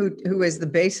 who is the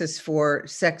basis for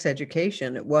sex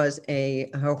education, was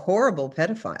a horrible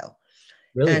pedophile.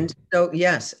 Really? And so,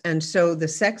 yes. And so the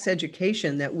sex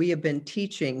education that we have been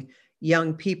teaching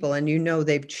young people, and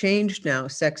they've changed now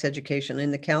sex education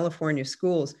in the California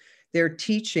schools, they're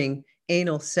teaching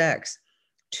anal sex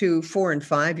to 4 and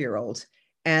 5-year-olds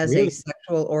as a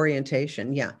sexual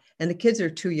orientation. Yeah. And the kids are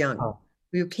too young. Oh,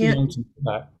 you can't,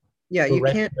 you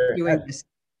can't be doing this.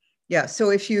 Yeah. So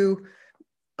if you,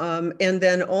 and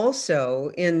then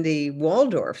also in the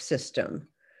Waldorf system,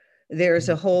 there's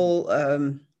a whole,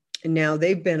 now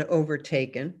they've been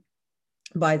overtaken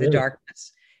by the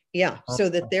darkness. Yeah. So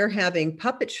that they're having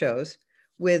puppet shows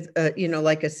with,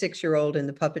 like a 6-year-old in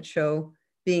the puppet show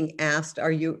being asked,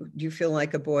 do you feel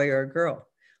like a boy or a girl?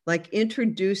 Like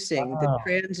introducing the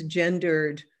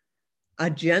transgendered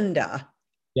agenda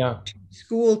to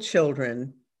school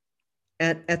children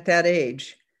at that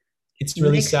age. It's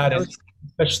really sad.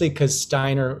 Especially because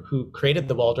Steiner, who created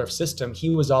the Waldorf system, he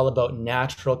was all about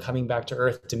natural coming back to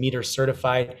earth, Demeter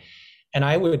certified. And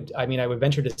I would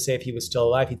venture to say if he was still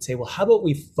alive, he'd say, well, how about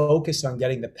we focus on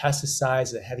getting the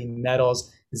pesticides, the heavy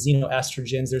metals, the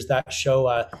xenoestrogens. There's that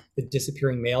show, the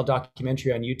Disappearing Male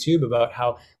documentary on YouTube about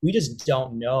how we just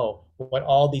don't know what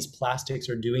all these plastics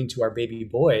are doing to our baby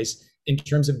boys in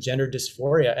terms of gender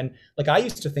dysphoria. And like, I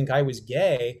used to think I was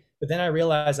gay, but then I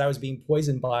realized I was being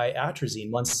poisoned by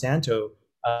atrazine, Monsanto,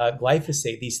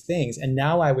 glyphosate, these things. And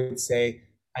now I would say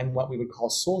I'm what we would call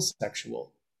soul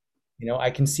sexual.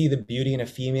 I can see the beauty in a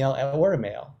female or a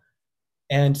male.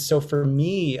 And so for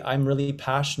me, I'm really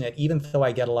passionate, even though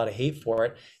I get a lot of hate for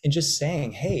it, in just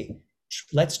saying, hey,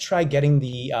 let's try getting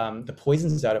the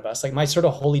poisons out of us. Like my sort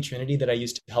of holy trinity that I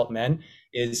use to help men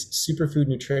is superfood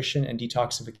nutrition and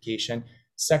detoxification,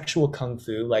 sexual kung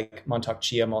fu, like Montauk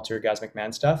Chia, multi-orgasmic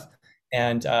man stuff,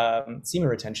 and semen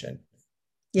retention.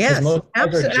 Yes,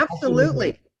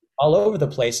 absolutely. All over the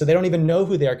place. So they don't even know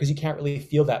who they are because you can't really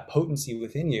feel that potency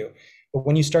within you. But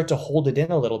when you start to hold it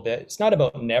in a little bit, it's not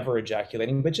about never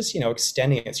ejaculating, but just,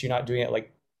 extending it. So you're not doing it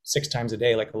like 6 times a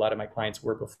day, like a lot of my clients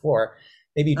were before,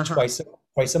 maybe twice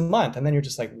a month. And then you're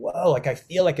just like, whoa, like I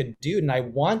feel like a dude and I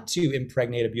want to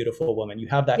impregnate a beautiful woman. You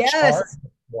have that charge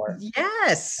more.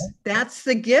 Yes, that's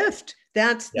the gift.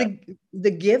 That's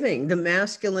the giving, the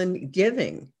masculine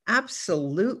giving.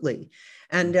 Absolutely.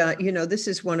 And, this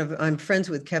is I'm friends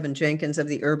with Kevin Jenkins of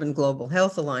the Urban Global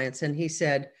Health Alliance. And he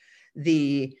said,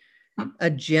 the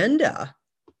agenda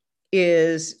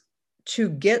is to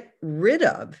get rid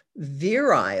of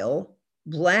virile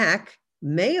Black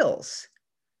males.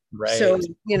 Right. So,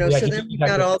 so then we've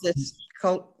got all this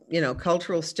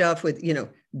cultural stuff with,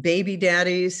 baby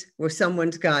daddies where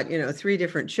someone's got, 3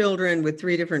 different children with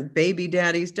 3 different baby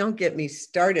daddies. Don't get me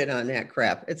started on that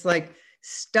crap. It's like,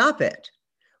 stop it.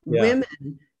 Yeah.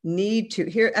 Women need to,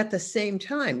 here at the same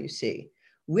time,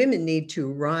 women need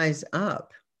to rise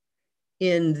up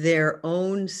in their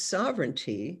own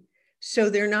sovereignty. So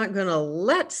they're not going to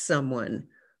let someone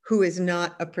who is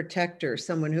not a protector,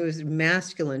 someone who is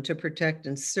masculine to protect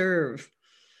and serve,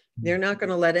 they're not going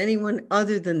to let anyone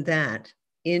other than that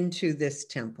into this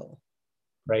temple.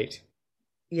 Right.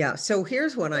 Yeah. So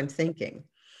here's what I'm thinking.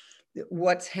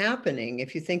 What's happening,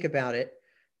 if you think about it,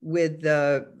 with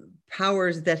the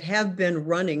powers that have been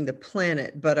running the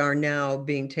planet but are now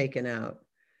being taken out.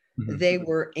 Mm-hmm. They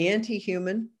were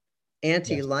anti-human,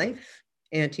 anti-life,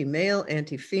 anti-male,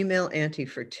 anti-female,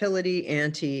 anti-fertility,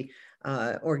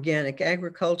 anti-organic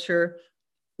agriculture,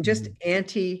 just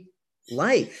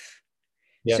anti-life.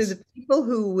 Yes. So the people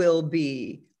who will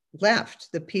be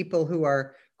left, the people who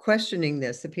are questioning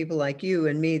this, the people like you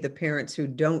and me, the parents who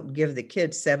don't give the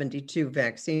kids 72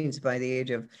 vaccines by the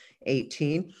age of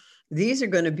 18, these are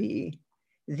going to be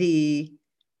the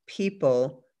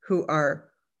people who are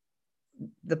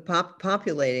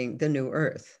populating the new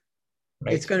Earth.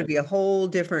 Right. It's going to be a whole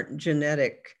different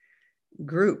genetic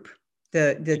group.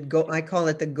 I call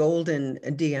it the golden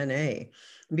DNA,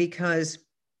 because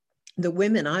the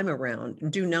women I'm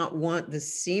around do not want the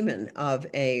semen of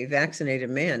a vaccinated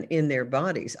man in their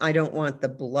bodies. I don't want the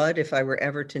blood if I were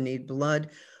ever to need blood.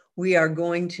 We are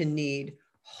going to need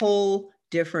whole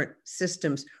different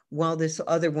systems while this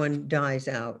other one dies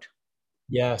out.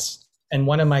 Yes. And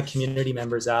one of my community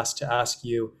members asked to ask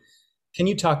you, can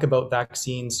you talk about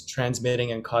vaccines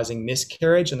transmitting and causing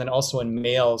miscarriage, and then also in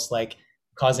males, like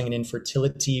causing an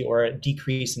infertility or a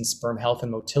decrease in sperm health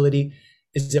and motility?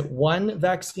 Is it one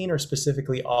vaccine or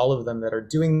specifically all of them that are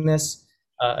doing this?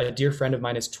 A dear friend of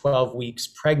mine is 12 weeks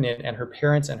pregnant, and her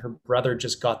parents and her brother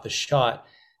just got the shot.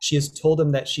 She has told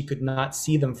them that she could not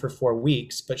see them for 4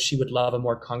 weeks, but she would love a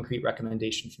more concrete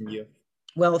recommendation from you.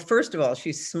 Well, first of all,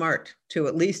 she's smart to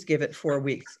at least give it 4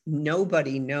 weeks.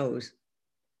 Nobody knows.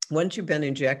 Once you've been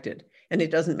injected, and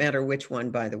it doesn't matter which one,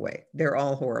 by the way, they're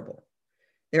all horrible.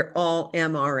 They're all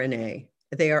mRNA.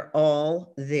 They are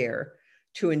all there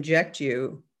to inject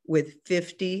you with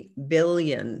 50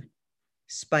 billion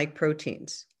spike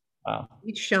proteins. Wow.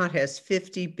 Each shot has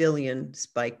 50 billion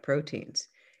spike proteins.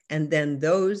 And then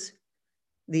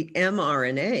the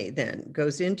mRNA then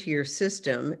goes into your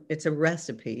system. It's a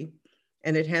recipe,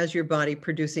 and it has your body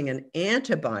producing an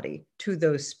antibody to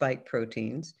those spike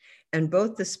proteins. And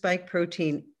both the spike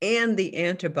protein and the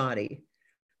antibody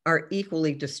are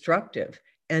equally destructive,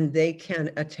 and they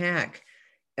can attack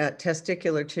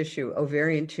testicular tissue,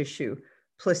 ovarian tissue,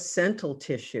 placental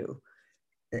tissue,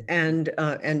 and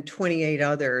 28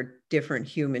 other different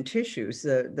human tissues.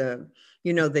 The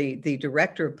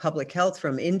director of public health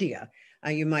from India,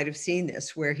 you might have seen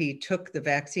this, where he took the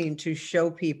vaccine to show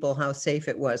people how safe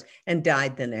it was and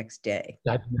died the next day.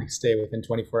 Died the next day within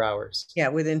 24 hours. Yeah,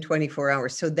 within 24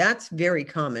 hours. So that's very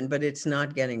common, but it's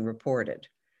not getting reported.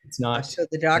 It's not. So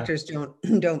the doctors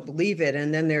don't believe it.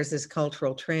 And then there's this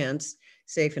cultural trance,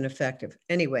 safe and effective.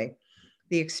 Anyway,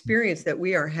 the experience that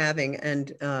we are having,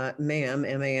 and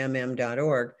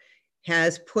MAM.org,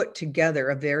 has put together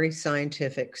a very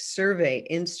scientific survey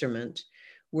instrument.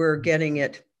 We're getting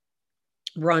it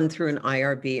run through an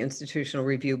IRB, Institutional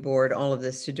Review Board, all of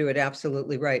this to do it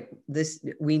absolutely right.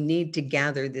 We need to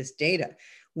gather this data.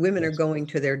 Women are going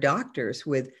to their doctors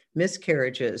with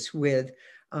miscarriages, with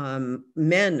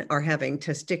men are having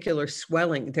testicular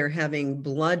swelling. They're having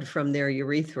blood from their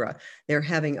urethra. They're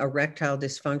having erectile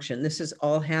dysfunction. This is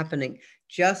all happening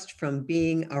just from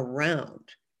being around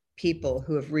people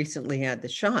who have recently had the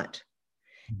shot.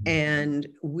 And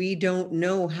we don't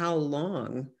know how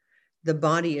long the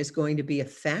body is going to be a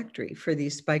factory for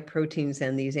these spike proteins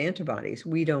and these antibodies.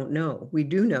 We don't know. We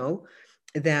do know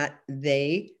that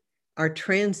they are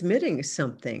transmitting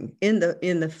something. In the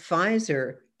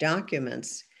Pfizer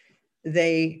documents,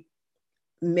 they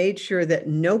made sure that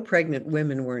no pregnant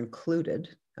women were included.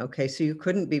 Okay, so you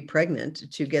couldn't be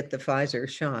pregnant to get the Pfizer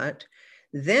shot.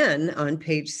 Then on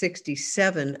page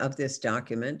 67 of this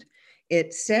document,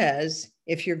 it says,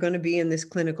 if you're going to be in this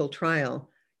clinical trial,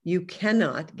 you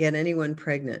cannot get anyone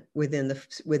pregnant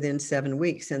within 7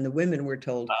 weeks. And the women were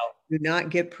told, wow, do not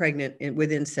get pregnant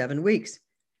within 7 weeks.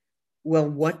 Well,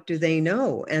 what do they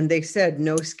know? And they said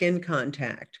no skin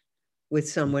contact with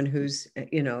someone who's,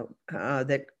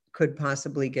 that could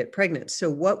possibly get pregnant. So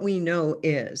what we know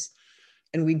is,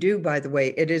 and we do, by the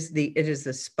way, it is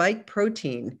the spike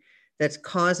protein that's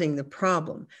causing the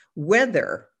problem.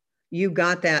 Whether you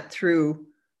got that through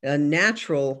a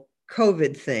natural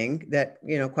COVID thing that,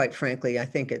 quite frankly, I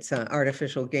think it's an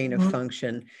artificial gain of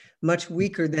function, much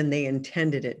weaker than they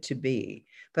intended it to be.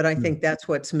 But I think that's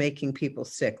what's making people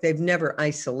sick. They've never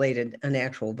isolated an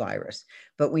actual virus,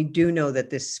 but we do know that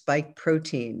this spike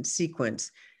protein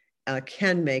sequence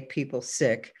can make people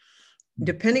sick,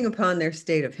 depending upon their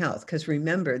state of health. Because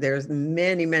remember, there's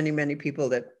many, many, many people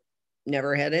that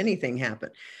never had anything happen.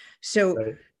 So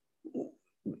right.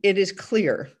 It is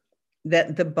clear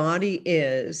that the body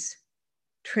is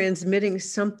transmitting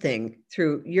something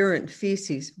through urine,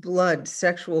 feces, blood,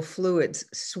 sexual fluids,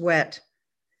 sweat,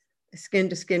 skin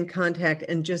to skin contact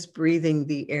and just breathing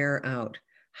the air out.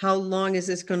 How long is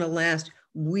this going to last?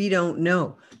 We don't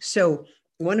know. So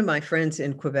one of my friends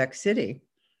in Quebec City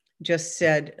just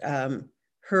said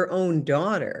her own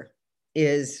daughter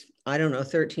is, I don't know,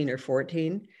 13 or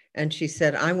 14. And she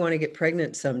said, I want to get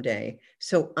pregnant someday.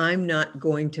 So I'm not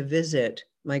going to visit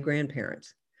my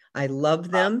grandparents. I love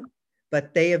them,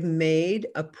 but they have made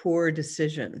a poor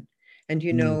decision. And,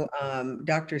 you know,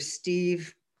 Dr.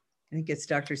 Steve, I think it's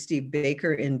Dr. Steve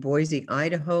Baker in Boise,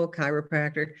 Idaho,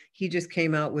 chiropractor. He just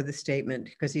came out with a statement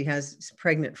because he has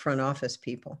pregnant front office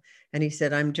people. And he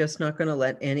said, I'm just not going to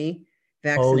let any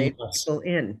vaccinated people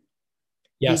in.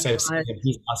 Yes, because, I've seen him.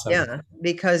 He's awesome. Yeah,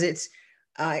 because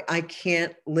I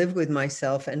can't live with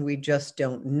myself and we just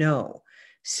don't know.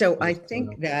 So I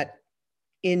think that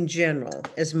in general,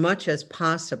 as much as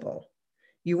possible,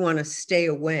 you want to stay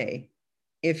away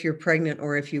if you're pregnant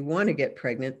or if you want to get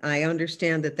pregnant. I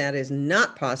understand that that is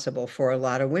not possible for a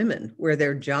lot of women where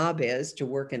their job is to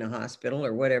work in a hospital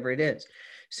or whatever it is.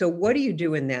 So what do you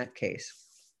do in that case?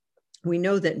 We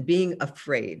know that being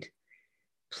afraid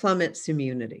plummets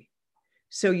immunity.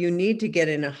 So you need to get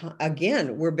in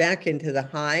again, we're back into the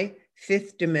high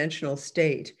fifth dimensional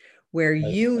state where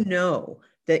you know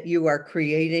that you are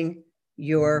creating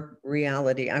your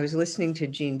reality. I was listening to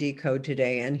Gene Decode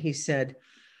today, and he said,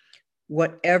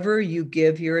 whatever you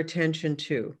give your attention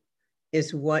to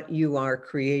is what you are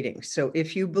creating. So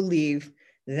if you believe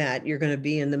that you're going to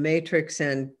be in the matrix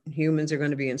and humans are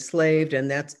going to be enslaved,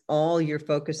 and that's all you're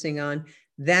focusing on,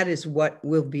 that is what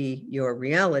will be your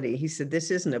reality. He said, this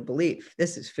isn't a belief,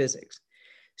 this is physics.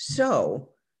 So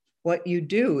what you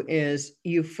do is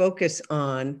you focus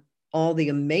on all the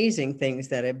amazing things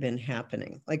that have been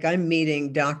happening. Like I'm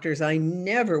meeting doctors I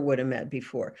never would have met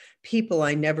before, people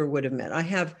I never would have met. I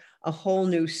have a whole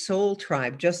new soul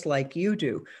tribe, just like you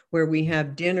do, where we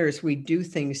have dinners, we do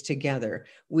things together.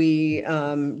 We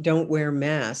don't wear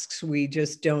masks. We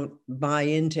just don't buy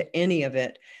into any of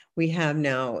it. We have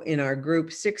now in our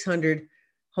group 600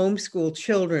 homeschool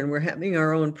children. We're having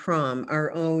our own prom,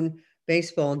 our own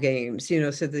baseball games, you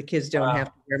know, so the kids don't have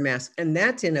to wear masks. And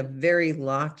that's in a very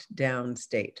locked down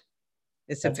state.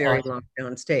 It's a very locked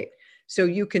down state. So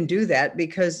you can do that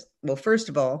because, well, first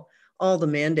of all the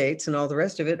mandates and all the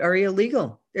rest of it are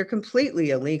illegal. They're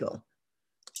completely illegal.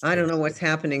 I don't know what's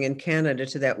happening in Canada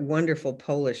to that wonderful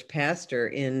Polish pastor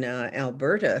in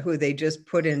Alberta who they just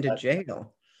put into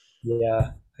jail. Yeah.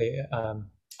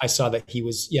 I saw that he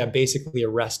was, basically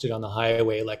arrested on the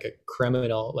highway like a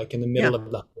criminal, like in the middle of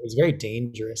it was very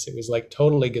dangerous. It was like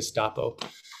totally Gestapo.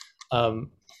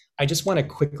 I just want to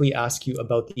quickly ask you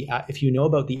about if you know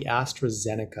about the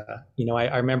AstraZeneca. You know,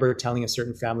 I remember telling a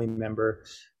certain family member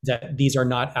that these are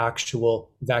not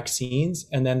actual vaccines.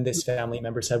 And then this family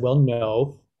member said, well,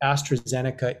 no,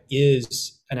 AstraZeneca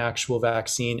is an actual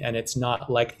vaccine and it's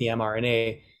not like the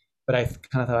mRNA. But I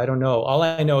kind of thought, I don't know. All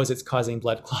I know is it's causing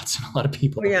blood clots in a lot of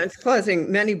people. Well, yeah, it's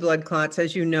causing many blood clots.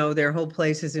 As you know, there are whole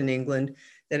places in England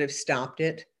that have stopped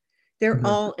it. They're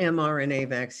all mRNA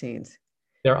vaccines.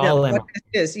 They're all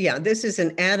mRNA. This is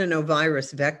an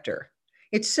adenovirus vector.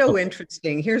 It's so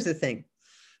interesting. Here's the thing.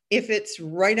 If it's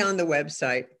right on the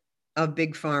website of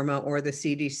Big Pharma or the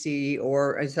CDC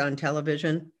or is on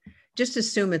television, just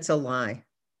assume it's a lie.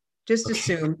 Just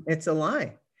assume it's a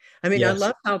lie. I mean, I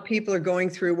love how people are going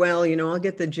through, well, you know, I'll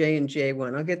get the J&J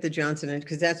one. I'll get the Johnson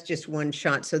because that's just one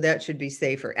shot. So that should be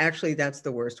safer. Actually, that's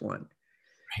the worst one.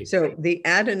 Right. So the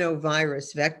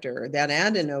adenovirus vector, that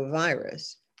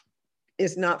adenovirus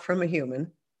is not from a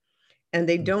human. And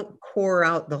they don't core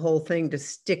out the whole thing to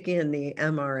stick in the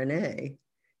mRNA.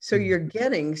 So you're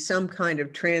getting some kind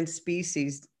of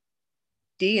trans-species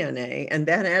DNA. And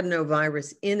that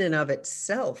adenovirus in and of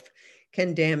itself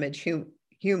can damage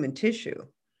human tissue.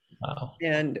 Wow.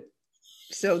 And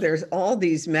so there's all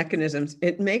these mechanisms.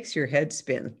 It makes your head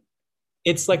spin.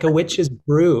 It's like a witch's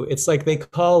brew. It's like they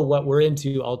call what we're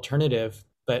into alternative,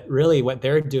 but really what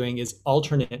they're doing is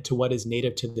alternate to what is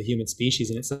native to the human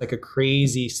species. And it's like a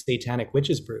crazy satanic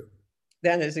witch's brew.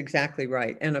 That is exactly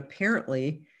right. And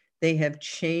apparently they have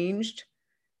changed.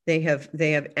 They have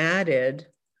added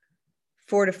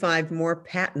 4 to 5 more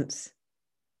patents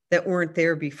that weren't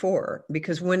there before,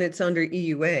 because when it's under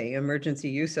EUA, emergency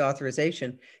use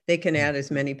authorization, they can add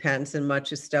as many patents and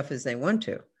much as stuff as they want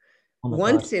to.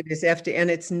 Once it is FDA,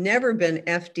 and it's never been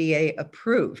FDA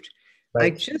approved.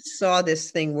 Right. I just saw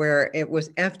this thing where it was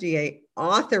FDA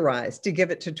authorized to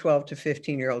give it to 12 to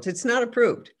 15-year-olds. It's not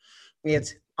approved.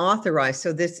 It's authorized.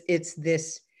 So it's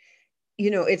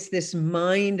this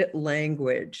mind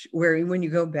language where when you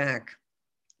go back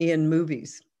in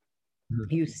movies,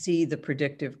 you see the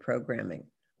predictive programming,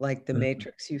 like the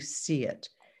Matrix, you see it.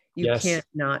 You Yes. can't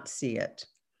not see it.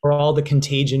 Or all the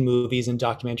Contagion movies and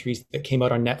documentaries that came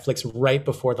out on Netflix right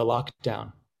before the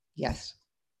lockdown. Yes.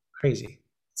 Crazy.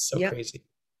 So Yep. crazy.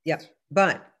 Yep.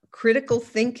 But critical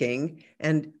thinking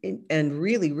and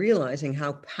really realizing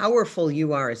how powerful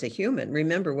you are as a human.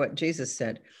 Remember what Jesus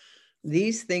said,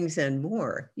 these things and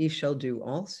more ye shall do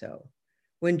also.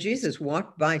 When Jesus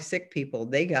walked by sick people,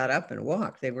 they got up and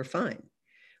walked. They were fine.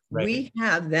 Right. We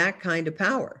have that kind of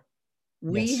power.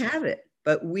 We Yes. have it,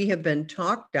 but we have been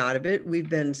talked out of it. We've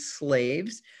been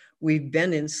slaves. We've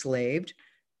been enslaved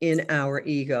in our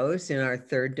egos, in our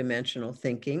third dimensional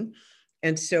thinking.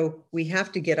 And so we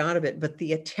have to get out of it. But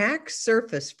the attack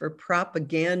surface for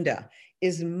propaganda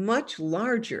is much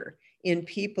larger in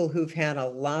people who've had a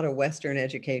lot of Western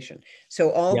education. So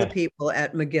all the Yes. people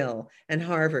at McGill and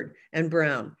Harvard and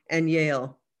Brown and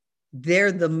Yale,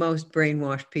 they're the most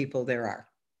brainwashed people there are.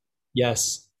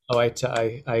 Yes. Oh, I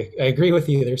agree with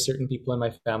you. There's certain people in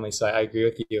my family, so I agree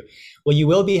with you. Well, you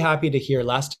will be happy to hear.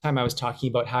 Last time I was talking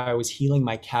about how I was healing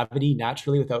my cavity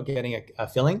naturally without getting a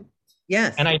filling,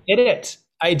 Yes. and I did it.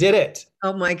 I did it.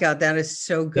 Oh my God, that is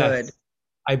so good. Yes.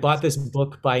 I bought this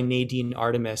book by Nadine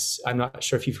Artemis. I'm not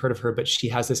sure if you've heard of her, but she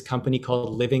has this company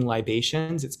called Living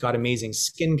Libations. It's got amazing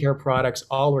skincare products,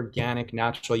 all organic,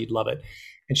 natural. You'd love it.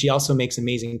 And she also makes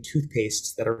amazing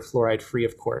toothpastes that are fluoride free,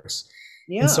 of course.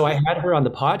 Yeah. And so I had her on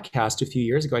the podcast a few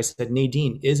years ago. I said,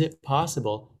 Nadine, is it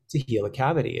possible to heal a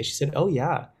cavity? And she said, oh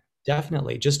yeah,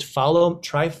 definitely. Just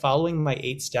try following my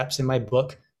 8 steps in my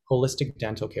book, Holistic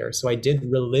Dental Care. So I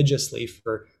did religiously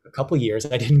for a couple of years.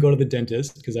 I didn't go to the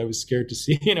dentist because I was scared to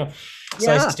see,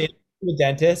 So I stayed with the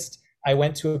dentist. I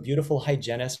went to a beautiful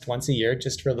hygienist once a year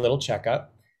just for a little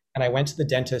checkup. And I went to the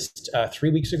dentist 3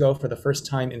 weeks ago for the first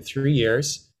time in 3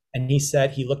 years. And he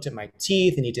said, he looked at my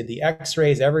teeth and he did the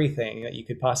x-rays, everything that you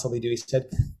could possibly do. He said,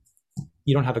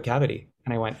 you don't have a cavity.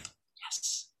 And I went,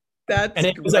 yes. That's and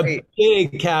it great. was a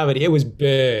big cavity. It was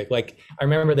big. Like I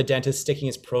remember the dentist sticking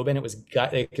his probe in.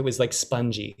 It was like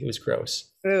spongy. It was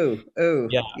gross. Oh,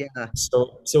 yeah.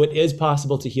 So it is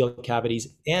possible to heal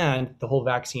cavities. And the whole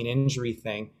vaccine injury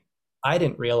thing, I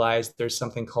didn't realize there's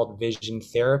something called vision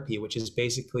therapy, which is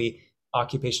basically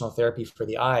occupational therapy for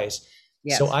the eyes.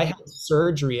 Yes. So I had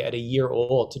surgery at a year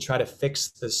old to try to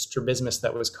fix the strabismus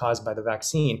that was caused by the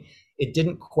vaccine. It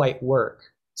didn't quite work.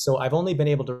 So I've only been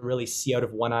able to really see out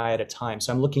of one eye at a time.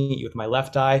 So I'm looking at you with my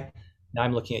left eye. Now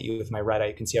I'm looking at you with my right eye.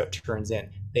 You can see how it turns in.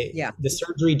 The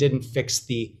surgery didn't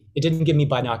it didn't give me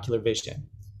binocular vision.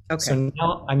 Okay. So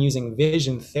now I'm using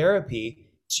vision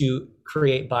therapy to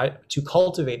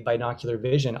cultivate binocular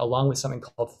vision along with something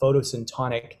called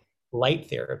photosyntonic light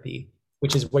therapy,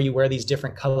 which is where you wear these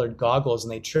different colored goggles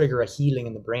and they trigger a healing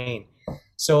in the brain.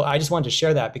 So I just wanted to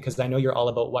share that because I know you're all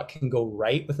about what can go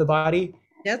right with the body.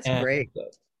 That's great.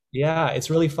 Yeah, it's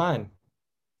really fun.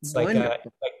 It's like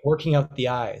working out the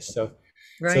eyes. So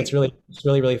it's really,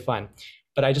 really fun.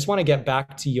 But I just want to get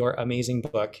back to your amazing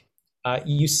book.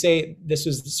 You say, this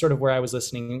was sort of where I was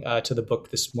listening to the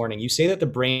book this morning. You say that the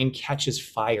brain catches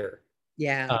fire.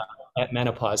 Yeah. At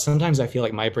menopause. Sometimes I feel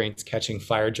like my brain's catching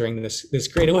fire during this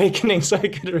great awakening, so I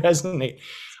could resonate.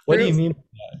 What do you mean by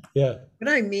that? Yeah.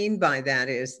 What I mean by that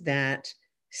is that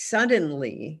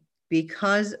suddenly,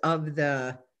 because of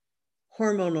the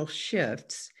hormonal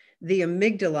shifts, the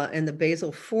amygdala and the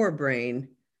basal forebrain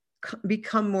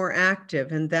become more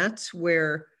active. And that's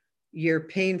where your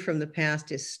pain from the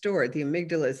past is stored. The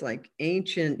amygdala is like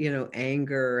ancient,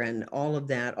 anger and all of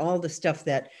that, all the stuff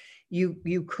that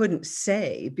you couldn't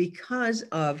say because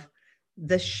of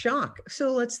the shock.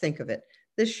 So let's think of it.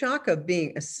 The shock of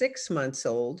being a 6 months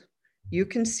old, you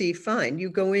can see fine. You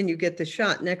go in, you get the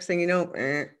shot. Next thing you know,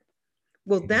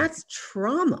 well, that's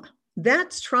trauma.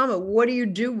 That's trauma. What do you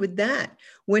do with that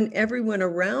when everyone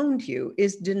around you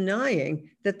is denying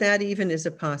that even is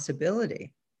a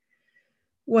possibility?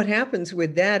 What happens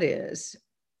with that is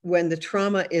when the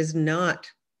trauma is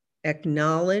not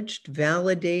acknowledged,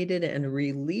 validated, and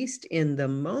released in the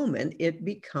moment, it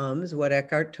becomes what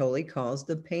Eckhart Tolle calls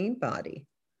the pain body.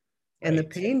 And the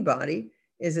pain body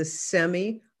is a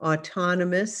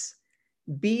semi-autonomous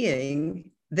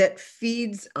being that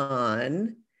feeds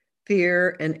on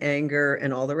fear and anger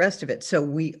and all the rest of it. So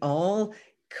we all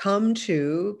come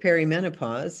to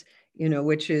perimenopause,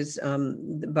 which is,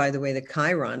 by the way, the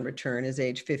Chiron return is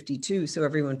age 52. So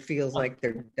everyone feels like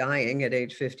they're dying at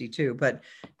age 52. But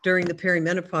during the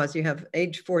perimenopause, you have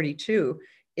age 42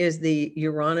 is the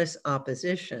Uranus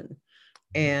opposition.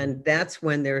 And that's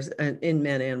when there's, in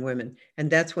men and women, and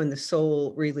that's when the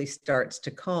soul really starts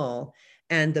to call.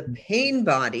 And the pain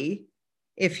body,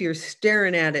 if you're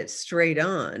staring at it straight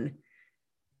on,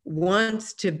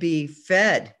 wants to be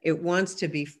fed. It wants to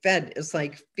be fed. It's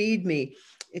like, feed me.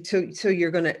 So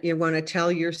you want to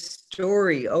tell your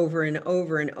story over and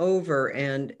over and over,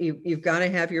 and you've got to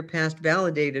have your past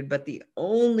validated. But the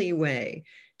only way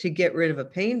to get rid of a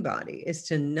pain body is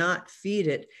to not feed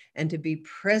it and to be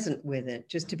present with it,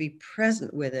 just to be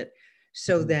present with it,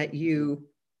 so that you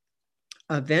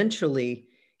eventually,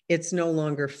 it's no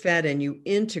longer fed and you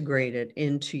integrate it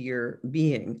into your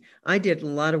being. I did a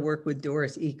lot of work with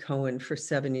Doris E. Cohen for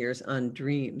 7 years on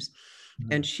dreams.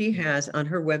 And she has on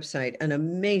her website an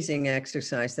amazing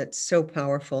exercise that's so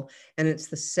powerful. And it's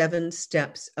the 7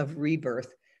 steps of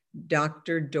rebirth.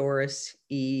 Dr. Doris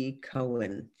E.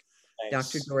 Cohen.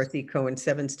 Nice. Dr. Doris E. Cohen,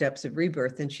 7 steps of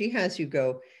rebirth. And she has you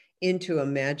go into a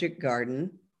magic garden.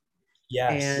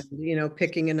 Yes. And,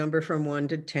 picking a number from 1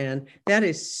 to 10. That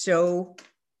is so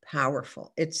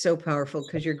powerful. It's so powerful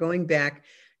because you're going back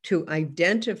to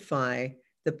identify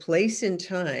the place in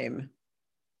time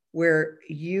where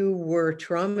you were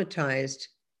traumatized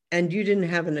and you didn't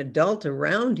have an adult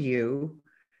around you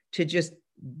to just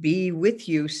be with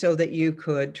you so that you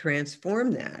could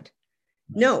transform that.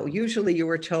 No, usually you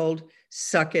were told,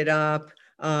 suck it up,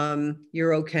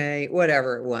 you're okay,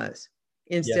 whatever it was,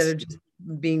 instead of just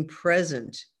being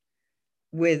present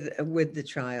with the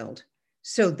child.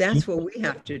 So that's what we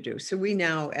have to do. So we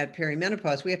now at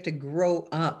perimenopause, we have to grow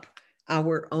up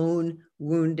our own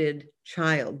wounded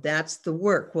child. That's the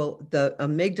work. Well, the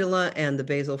amygdala and the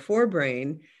basal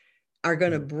forebrain are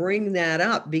going to bring that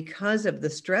up because of the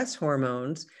stress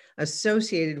hormones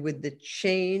associated with the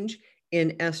change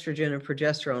in estrogen and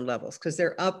progesterone levels, because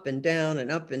they're up and down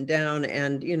and up and down.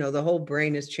 And, the whole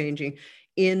brain is changing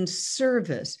in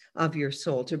service of your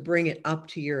soul to bring it up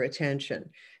to your attention.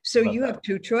 So you have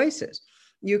 2 choices.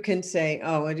 You can say,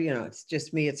 oh, it's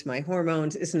just me, it's my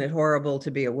hormones. Isn't it horrible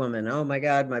to be a woman? Oh my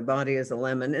God, my body is a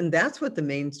lemon. And that's what the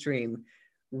mainstream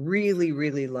really,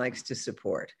 really likes to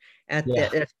support. At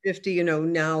 50,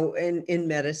 now in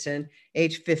medicine,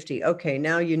 age 50, okay,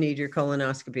 now you need your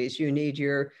colonoscopies, you need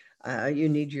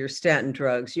your statin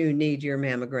drugs, you need your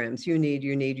mammograms, you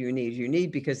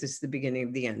need, because it's the beginning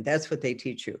of the end. That's what they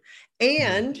teach you.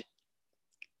 And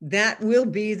that will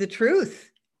be the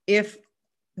truth if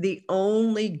the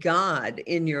only God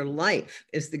in your life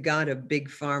is the God of big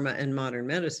pharma and modern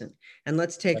medicine. And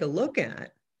let's take a look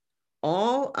at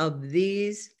all of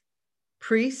these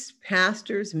priests,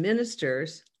 pastors,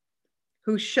 ministers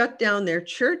who shut down their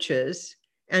churches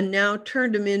and now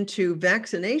turned them into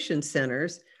vaccination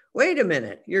centers. Wait a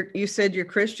minute, you said you're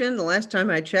Christian. The last time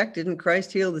I checked, didn't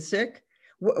Christ heal the sick?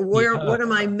 What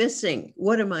am I missing?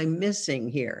 What am I missing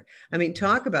here? I mean,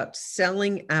 talk about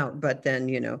selling out, but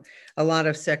then, a lot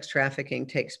of sex trafficking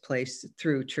takes place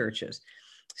through churches.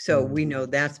 So we know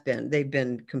they've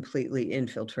been completely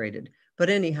infiltrated.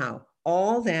 But anyhow,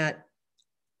 all that,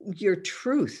 your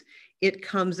truth, it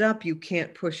comes up, you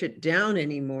can't push it down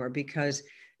anymore because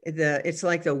it's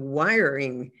like the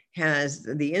wiring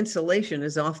the insulation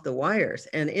is off the wires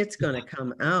and it's going to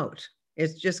come out.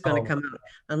 It's just going to come out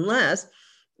unless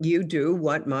you do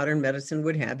what modern medicine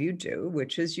would have you do,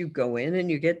 which is you go in and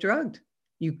you get drugged.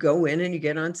 You go in and you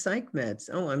get on psych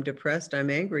meds. Oh, I'm depressed, I'm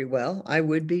angry. Well, I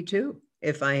would be too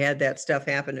if I had that stuff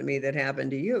happen to me that happened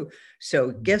to you.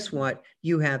 So guess what?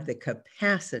 You have the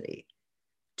capacity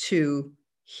to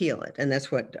heal it. And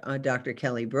that's what Dr.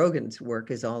 Kelly Brogan's work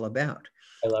is all about.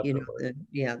 I love her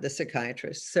work. The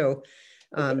psychiatrist. So,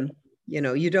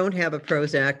 you don't have a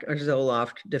Prozac or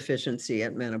Zoloft deficiency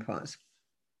at menopause.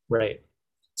 Right.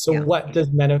 So what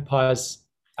does menopause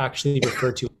actually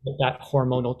refer to? That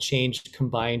hormonal change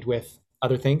combined with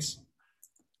other things?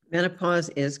 Menopause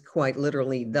is quite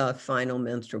literally the final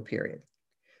menstrual period,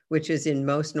 which is in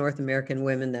most North American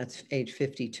women, that's age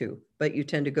 52. But you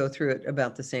tend to go through it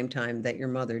about the same time that your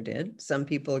mother did. Some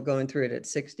people are going through it at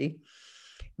 60.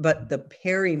 But the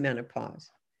perimenopause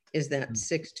is that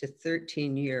 6 to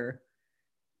 13 year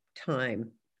time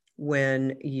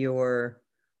when your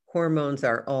hormones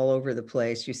are all over the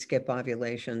place. You skip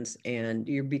ovulations and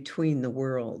you're between the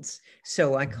worlds.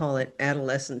 So I call it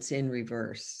adolescence in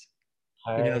reverse.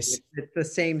 It's the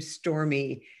same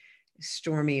stormy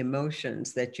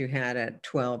emotions that you had at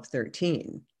 12,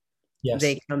 13. Yes.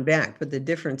 They come back. But the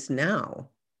difference now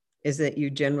is that you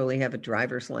generally have a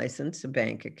driver's license, a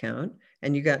bank account,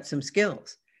 and you got some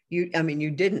skills. You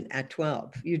didn't at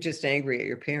 12. You're just angry at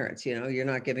your parents. You're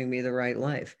not giving me the right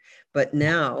life. But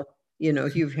now,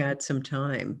 you've had some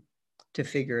time to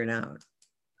figure it out.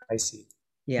 I see.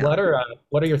 Yeah. What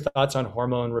are your thoughts on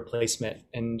hormone replacement,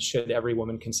 and should every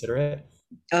woman consider it?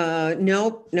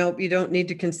 Nope, you don't need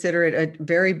to consider it. It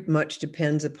very much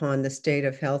depends upon the state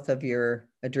of health of your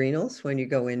adrenals when you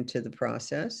go into the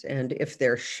process. And if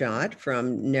they're shot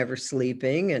from never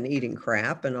sleeping and eating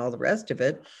crap and all the rest of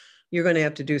it, you're going to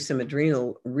have to do some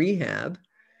adrenal rehab.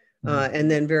 And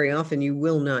then very often you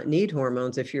will not need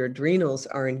hormones if your adrenals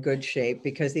are in good shape,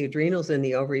 because the adrenals and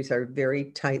the ovaries are very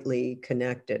tightly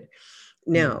connected.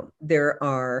 Now, there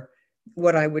are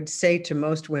what I would say to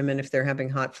most women if they're having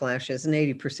hot flashes, and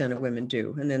 80% of women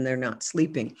do, and then they're not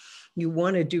sleeping. You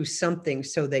want to do something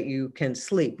so that you can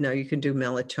sleep. Now, you can do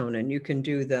melatonin. You can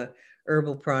do the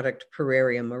herbal product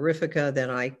Praeria mirifica that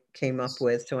I came up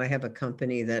with. So I have a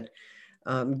company that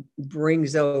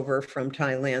brings over from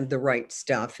Thailand the right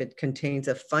stuff. It contains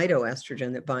a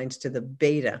phytoestrogen that binds to the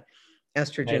beta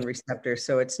estrogen receptor.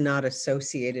 So it's not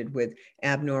associated with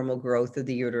abnormal growth of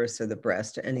the uterus or the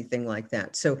breast, or anything like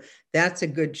that. So that's a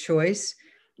good choice.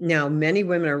 Now, many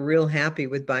women are real happy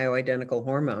with bioidentical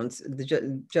hormones,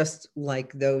 just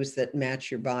like those that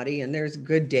match your body. And there's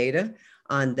good data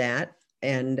on that.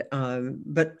 And,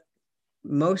 but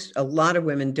a lot of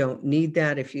women don't need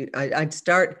that. I'd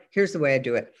start, here's the way I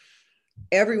do it.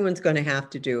 Everyone's going to have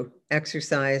to do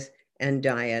exercise and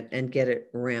diet and get it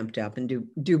ramped up and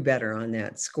do better on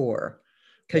that score,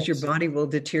 because your body will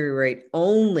deteriorate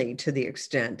only to the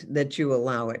extent that you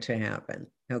allow it to happen.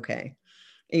 Okay.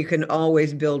 You can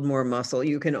always build more muscle.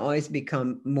 You can always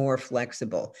become more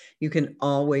flexible. You can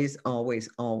always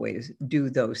do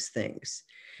those things.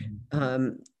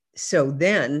 So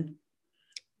then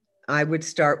I would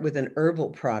start with an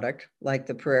herbal product like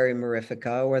the Praeria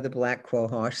mirifica or the black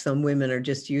quahash. Some women are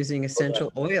just using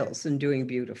essential oils and doing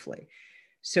beautifully.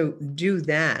 So do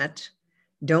that.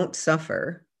 Don't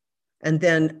suffer. And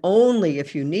then only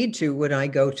if you need to would I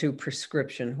go to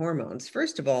prescription hormones.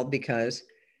 First of all, because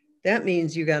that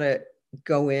means you got to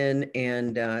go in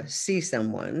and see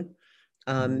someone,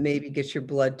 maybe get your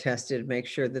blood tested, make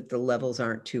sure that the levels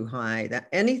aren't too high. That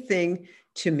anything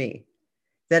to me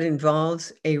that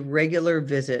involves a regular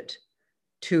visit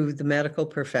to the medical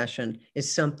profession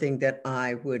is something that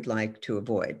I would like to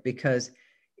avoid, because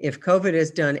if COVID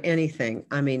has done anything,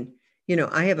 I mean,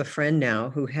 I have a friend now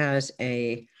who has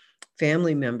a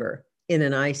family member in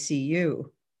an ICU,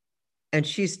 and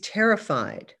she's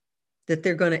terrified that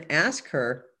they're going to ask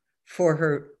her for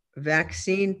her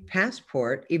vaccine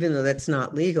passport, even though that's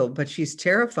not legal, but she's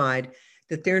terrified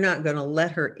that they're not going to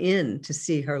let her in to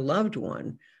see her loved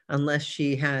one unless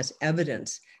she has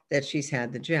evidence that she's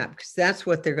had the jab, because that's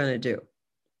what they're going to do.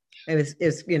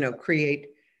 Is create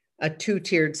a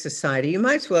two-tiered society. You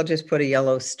might as well just put a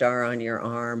yellow star on your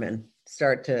arm and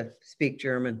start to speak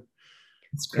German.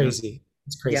 It's crazy.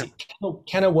 It's crazy. Yeah.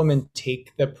 Can a woman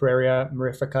take the Praeria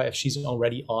mirifica if she's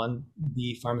already on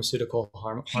the pharmaceutical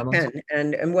hormones? She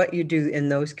can. And what you do in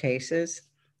those cases,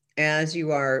 as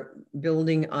you are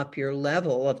building up your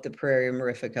level of the Praeria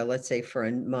mirifica, let's say for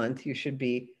a month, you should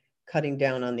be cutting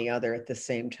down on the other at the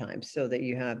same time, so that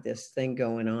you have this thing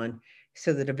going on,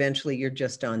 so that eventually you're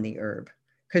just on the herb,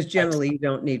 because generally you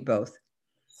don't need both.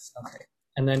 Okay.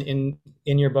 And then in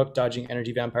your book, Dodging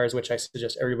Energy Vampires, which I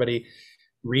suggest everybody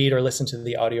read or listen to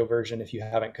the audio version if you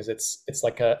haven't, because it's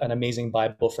like an amazing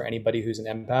Bible for anybody who's an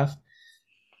empath.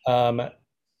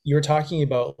 You're talking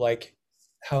about like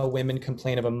how women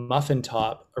complain of a muffin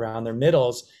top around their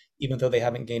middles, even though they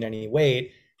haven't gained any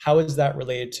weight. How is that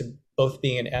related to both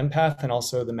being an empath and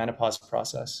also the menopause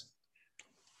process?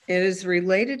 It is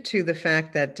related to the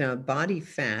fact that body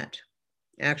fat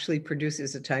actually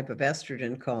produces a type of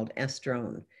estrogen called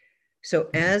estrone. So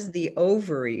as the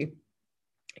ovary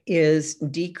is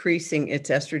decreasing its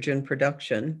estrogen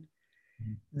production,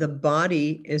 the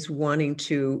body is wanting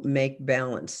to make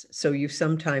balance. So you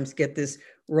sometimes get this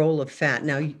roll of fat.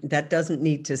 Now, that doesn't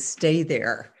need to stay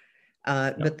there,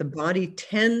 but the body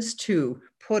tends to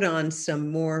put on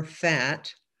some more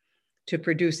fat to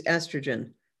produce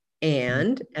estrogen.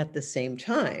 And at the same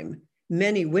time,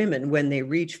 many women, when they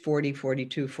reach 40,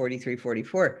 42, 43,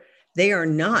 44, they are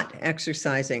not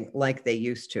exercising like they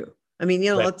used to. I mean,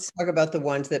 let's talk about the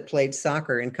ones that played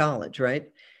soccer in college, right?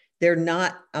 They're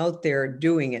not out there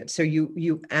doing it. So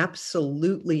you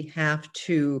absolutely have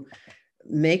to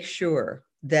make sure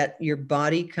that your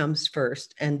body comes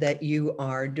first, and that you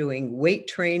are doing weight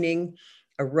training,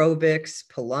 aerobics,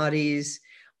 Pilates,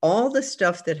 all the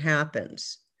stuff that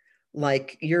happens,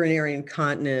 like urinary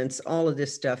incontinence, all of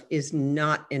this stuff is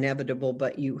not inevitable,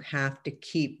 but you have to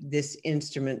keep this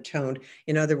instrument toned.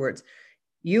 In other words,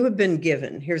 you have been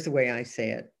given, here's the way I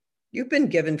say it, you've been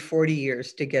given 40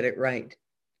 years to get it right.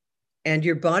 And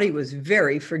your body was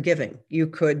very forgiving. You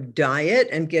could diet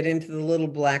and get into the little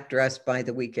black dress by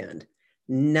the weekend.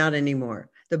 Not anymore.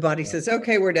 The body says,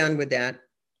 okay, we're done with that.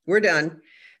 We're done.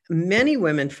 Many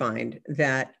women find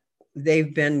that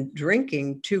they've been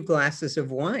drinking 2 glasses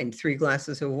of wine, 3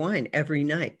 glasses of wine every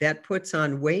night. That puts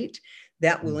on weight.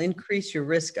 That will increase your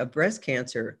risk of breast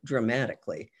cancer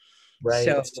dramatically. Right.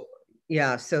 So,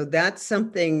 yeah, so that's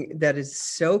something that is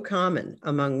so common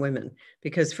among women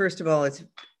because, first of all, it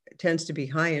tends to be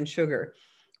high in sugar.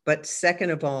 But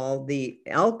second of all, the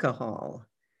alcohol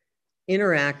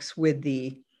interacts with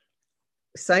the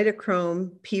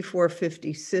cytochrome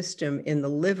P450 system in the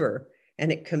liver,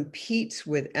 and it competes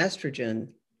with estrogen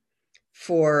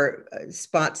for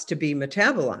spots to be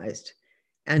metabolized.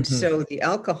 And so the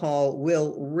alcohol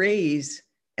will raise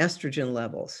estrogen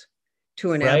levels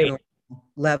to an abnormal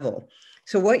level.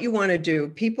 So what you want to do,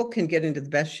 people can get into the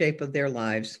best shape of their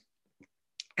lives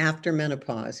after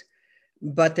menopause,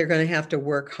 but they're going to have to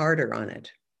work harder on it.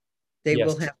 They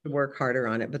will have to work harder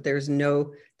on it, but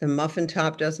the muffin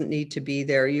top doesn't need to be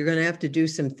there. You're going to have to do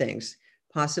some things,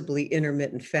 possibly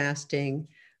intermittent fasting,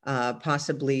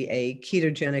 possibly a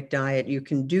ketogenic diet. You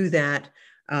can do that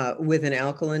with an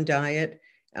alkaline diet,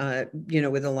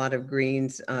 with a lot of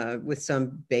greens, with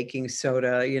some baking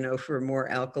soda, for more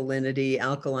alkalinity,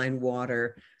 alkaline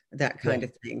water, that kind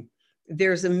of thing.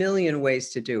 There's a million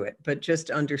ways to do it, but just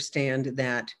understand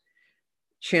that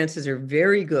chances are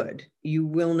very good you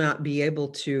will not be able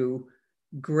to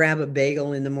grab a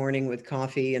bagel in the morning with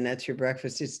coffee and that's your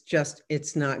breakfast.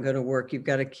 It's not going to work. You've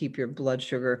got to keep your blood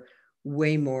sugar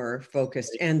way more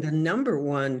focused. And the number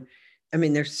one,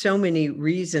 there's so many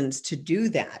reasons to do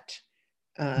that.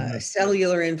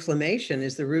 Cellular inflammation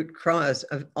is the root cause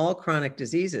of all chronic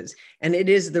diseases. And it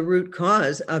is the root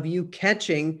cause of you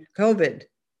catching COVID.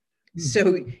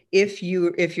 So if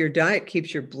your diet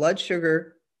keeps your blood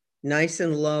sugar nice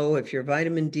and low, if your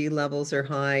vitamin D levels are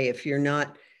high, if you're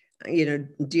not,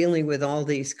 dealing with all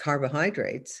these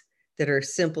carbohydrates that are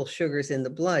simple sugars in the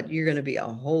blood, you're going to be a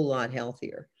whole lot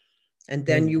healthier. And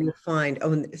then you will find,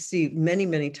 many,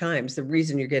 many times, the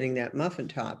reason you're getting that muffin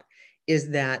top is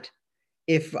that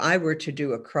if I were to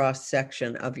do a cross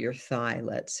section of your thigh,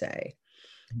 let's say,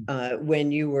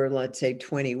 when you were, let's say,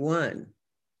 21,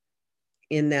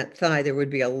 in that thigh, there would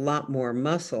be a lot more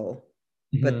muscle.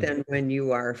 But then when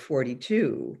you are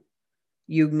 42,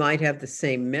 you might have the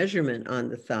same measurement on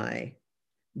the thigh,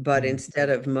 but instead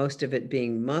of most of it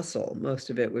being muscle, most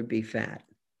of it would be fat.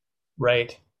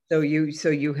 Right. So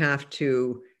you have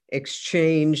to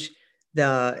exchange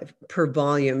per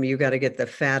volume. You got to get the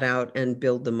fat out and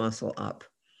build the muscle up.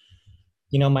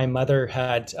 My mother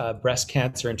had breast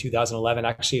cancer in 2011.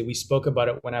 Actually, we spoke about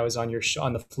it when I was on your show,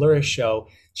 on the Flourish show.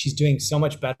 She's doing so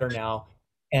much better now.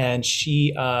 And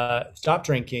she stopped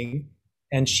drinking,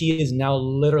 and she is now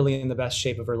literally in the best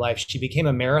shape of her life. She became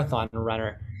a marathon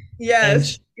runner.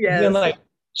 Yes.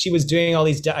 She was doing all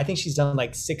these, I think she's done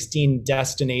like 16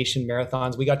 destination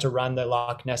marathons. We got to run the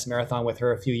Loch Ness Marathon with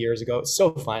her a few years ago. It's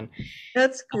so fun.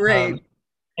 That's great.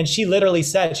 And she literally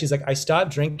said, she's like, I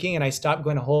stopped drinking and I stopped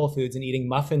going to Whole Foods and eating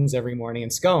muffins every morning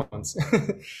and scones.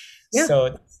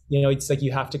 So, it's like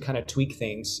you have to kind of tweak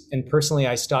things. And personally,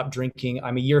 I stopped drinking.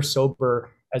 I'm a year sober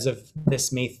as of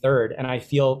this May 3rd, and I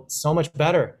feel so much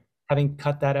better having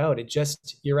cut that out.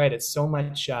 You're right. It's so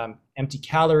much empty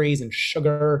calories and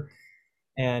sugar.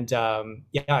 And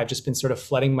I've just been sort of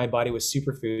flooding my body with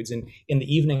superfoods. And in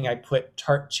the evening, I put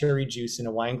tart cherry juice in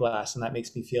a wine glass, and that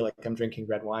makes me feel like I'm drinking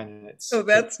red wine. And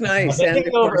that's nice.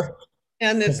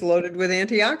 And it's loaded with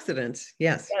antioxidants.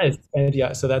 Yes. And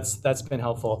so that's been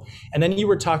helpful. And then you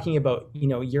were talking about,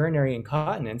 urinary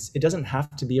incontinence. It doesn't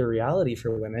have to be a reality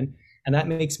for women. And that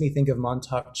makes me think of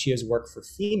Montauk Chia's work for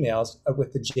females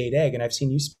with the jade egg. And I've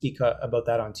seen you speak about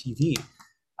that on TV.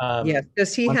 Yes.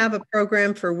 Does he have a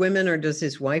program for women, or does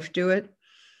his wife do it?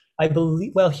 I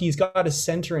believe, he's got a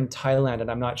center in Thailand, and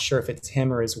I'm not sure if it's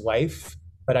him or his wife,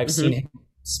 but I've seen him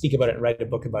speak about it and write a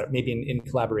book about it, maybe in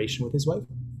collaboration with his wife.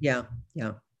 Yeah.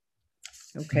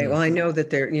 Okay. Well, I know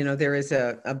that there is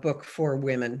a book for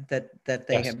women that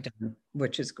they have done,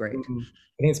 which is great.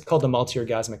 I think it's called The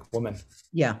Multi-Orgasmic Woman.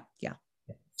 Yeah.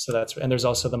 So and there's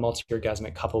also The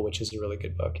Multi-Orgasmic Couple, which is a really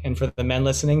good book. And for the men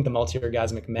listening, The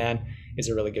Multi-Orgasmic Man is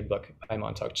a really good book by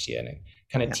Montauk Chia, and it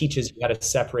kind of teaches you how to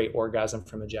separate orgasm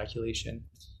from ejaculation.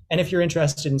 And if you're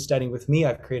interested in studying with me,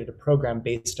 I've created a program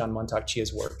based on Montauk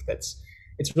Chia's work.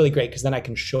 It's really great, because then I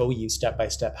can show you step by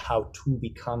step how to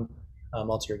become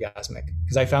multi-orgasmic.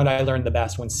 Because I found I learned the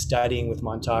best when studying with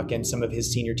Montauk and some of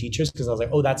his senior teachers, because I was like,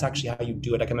 oh, that's actually how you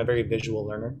do it. Like, I'm a very visual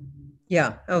learner.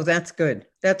 Yeah. Oh, that's good.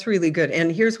 That's really good.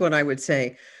 And here's what I would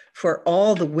say for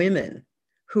all the women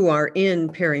who are in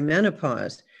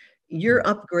perimenopause, you're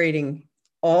upgrading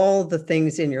all the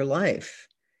things in your life,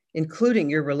 including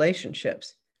your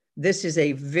relationships. this is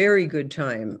a very good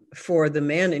time for the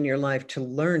man in your life to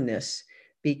learn this,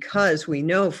 because we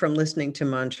know from listening to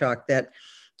Manchak that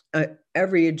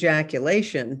every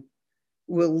ejaculation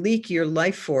will leak your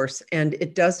life force, and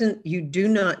you do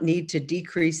not need to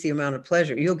decrease the amount of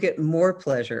pleasure. You'll get more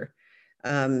pleasure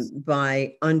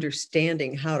by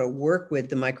understanding how to work with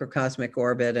the microcosmic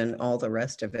orbit and all the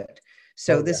rest of it.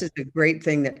 So this is a great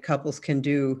thing that couples can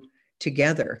do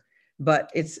together.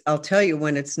 But I'll tell you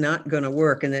when it's not going to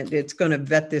work, and it's going to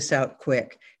vet this out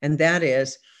quick. And that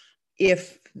is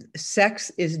if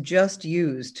sex is just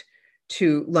used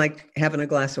to, like having a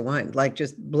glass of wine, like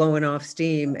just blowing off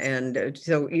steam. And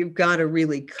so you've got to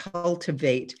really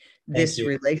cultivate this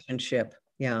relationship.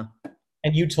 Yeah.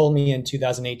 And you told me in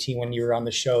 2018 when you were on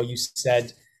the show, you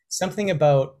said something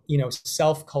about,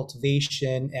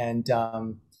 self-cultivation, and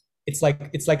it's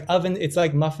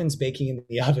like muffins baking in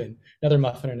the oven. Another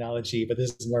muffin analogy, but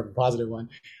this is more of a positive one.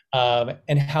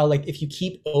 And how, like, if you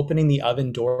keep opening the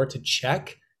oven door to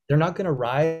check, they're not going to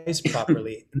rise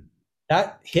properly.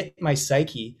 That hit my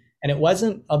psyche. And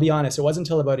I'll be honest, it wasn't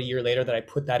until about a year later that I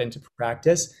put that into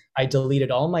practice. I deleted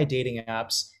all my dating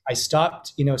apps. I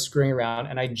stopped, screwing around,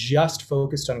 and I just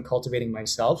focused on cultivating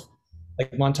myself.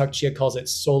 Like Montauk Chia calls it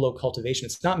solo cultivation.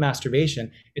 It's not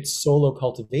masturbation, it's solo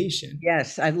cultivation.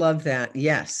 Yes, I love that.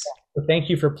 Yes. So thank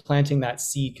you for planting that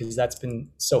seed, because that's been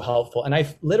so helpful. And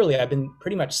I've been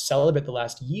pretty much celibate the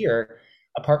last year,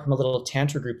 apart from a little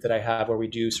tantra group that I have where we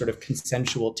do sort of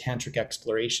consensual tantric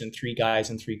exploration, 3 guys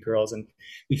and 3 girls, and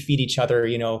we feed each other,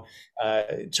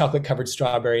 chocolate covered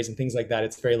strawberries and things like that.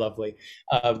 It's very lovely.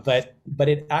 But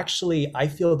it actually, I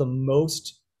feel the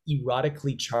most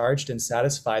erotically charged and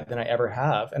satisfied than I ever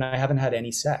have. And I haven't had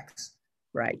any sex.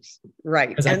 Right.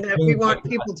 And we want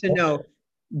people to know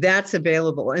that's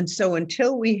available. And so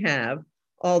until we have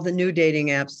all the new dating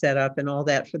apps set up and all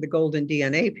that for the golden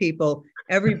DNA people,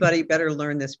 everybody better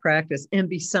learn this practice. And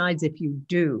besides, if you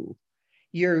do,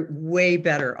 you're way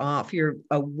better off. You're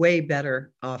a way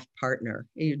better off partner.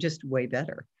 You're just way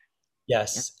better.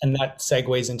 Yes. Yeah. And that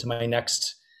segues into my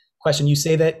next question. You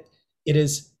say that it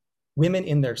is women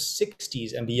in their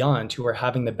 60s and beyond who are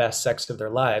having the best sex of their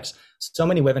lives. So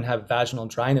many women have vaginal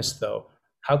dryness, though.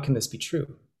 How can this be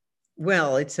true?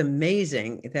 Well, it's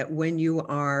amazing that when you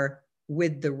are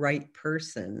with the right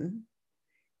person,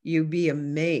 you'd be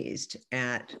amazed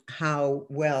at how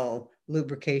well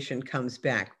lubrication comes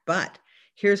back. But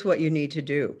here's what you need to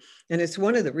do. And it's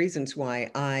one of the reasons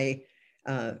why I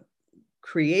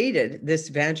created this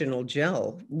vaginal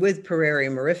gel with Pereira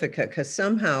mirifica, because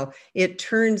somehow it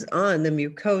turns on the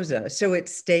mucosa, so it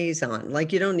stays on.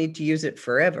 Like, you don't need to use it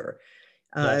forever.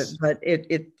 Yes. But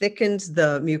it thickens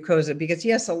the mucosa, because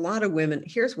yes, a lot of women,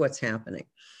 here's what's happening.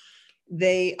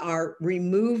 They are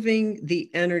removing the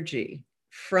energy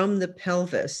from the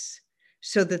pelvis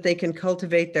so that they can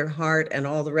cultivate their heart and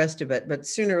all the rest of it. But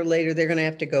sooner or later, they're going to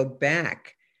have to go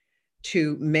back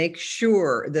to make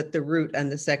sure that the root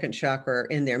and the second chakra are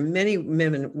in there. Many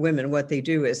women, what they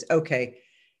do is, okay,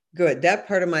 good, that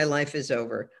part of my life is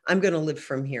over. I'm going to live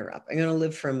from here up. I'm going to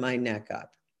live from my neck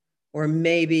up, or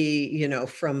maybe,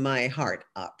 from my heart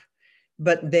up.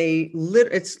 But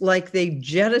it's like they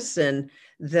jettison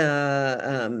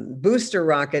the booster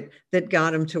rocket that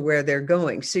got them to where they're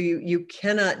going. So you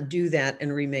cannot do that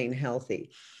and remain healthy.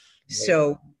 Right.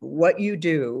 So what you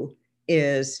do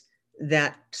is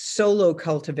that solo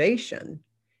cultivation,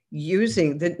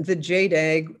 using the jade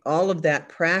egg, all of that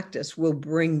practice will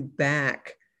bring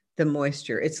back the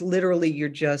moisture. It's literally, you're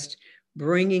just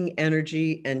bringing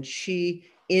energy and chi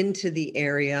into the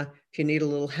area. If you need a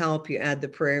little help, you add the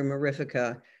Pereira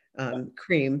mirifica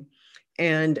cream,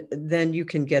 and then you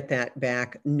can get that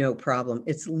back, no problem.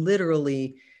 It's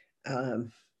literally,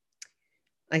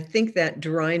 I think that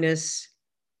dryness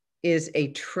is a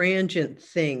transient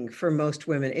thing for most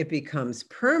women. It becomes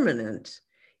permanent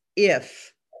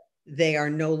if they are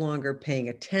no longer paying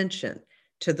attention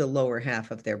to the lower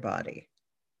half of their body.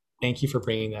 Thank you for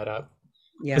bringing that up.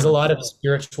 Yeah. Because a lot of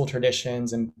spiritual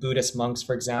traditions and Buddhist monks,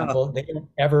 for example, they don't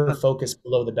ever focus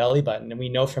below the belly button. And we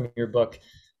know from your book,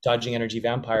 Dodging Energy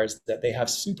Vampires, that they have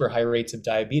super high rates of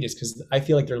diabetes, because I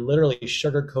feel like they're literally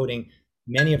sugarcoating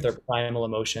many of their primal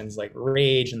emotions, like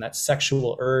rage and that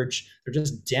sexual urge. They're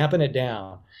just damping it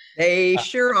down. They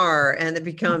sure are. And it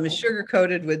becomes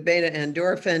sugar-coated with beta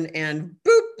endorphin, and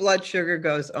boop, blood sugar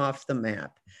goes off the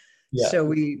map. Yeah. So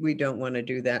we don't want to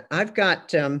do that. I've got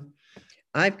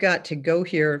to go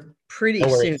here pretty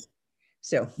soon.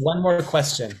 So one more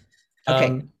question.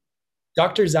 Okay.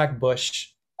 Dr. Zach Bush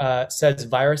says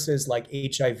viruses like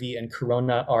HIV and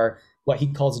Corona are what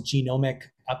he calls genomic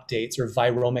updates or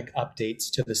viromic updates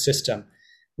to the system.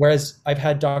 Whereas I've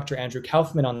had Dr. Andrew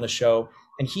Kaufman on the show,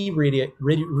 and he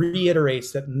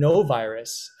reiterates that no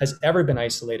virus has ever been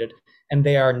isolated, and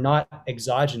they are not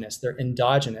exogenous, they're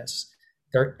endogenous,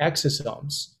 they're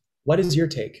exosomes. What is your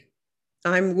take?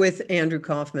 I'm with Andrew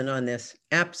Kaufman on this.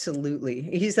 Absolutely.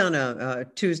 He's on a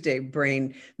Tuesday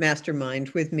Brain Mastermind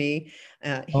with me,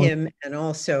 him, and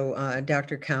also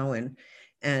Dr. Cowan.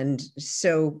 And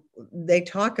so they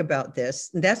talk about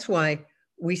this. That's why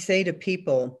we say to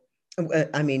people,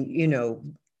 I mean, you know,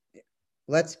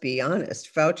 let's be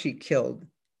honest, Fauci killed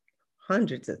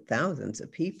hundreds of thousands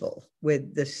of people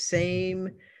with the same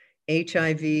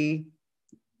HIV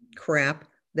crap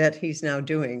that he's now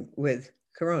doing with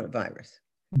coronavirus.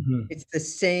 Mm-hmm. It's the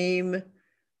same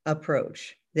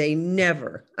approach. They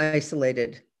never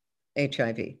isolated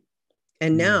HIV.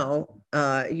 And now,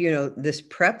 you know, this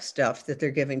PrEP stuff that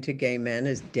they're giving to gay men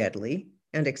is deadly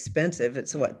and expensive.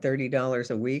 It's what,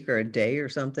 $30 a week or a day or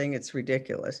something? It's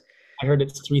ridiculous. I heard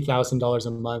it's $3,000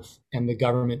 a month and the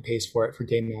government pays for it for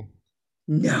gay men.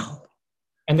 No.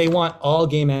 And they want all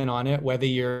gay men on it, whether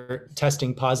you're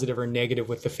testing positive or negative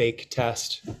with the fake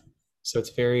test. So it's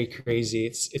very crazy.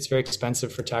 It's very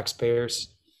expensive for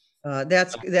taxpayers.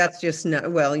 That's just not,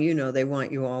 well, you know, they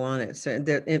want you all on it. So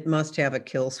it must have a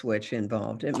kill switch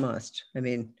involved. It must. I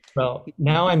mean. Well,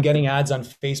 now I'm getting ads on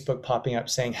Facebook popping up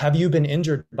saying, have you been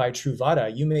injured by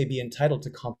Truvada? You may be entitled to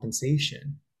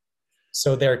compensation.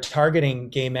 So they're targeting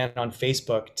gay men on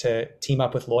Facebook to team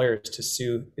up with lawyers to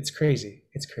sue. It's crazy.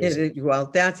 It's crazy.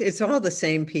 It's all the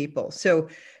same people. So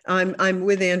I'm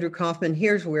with Andrew Kaufman.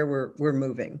 Here's where we're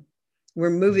moving. We're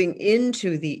moving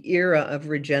into the era of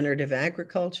regenerative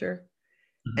agriculture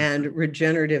and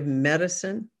regenerative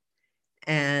medicine,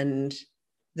 and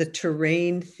the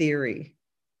terrain theory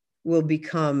will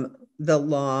become the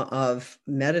law of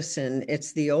medicine.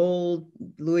 It's the old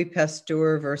Louis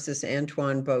Pasteur versus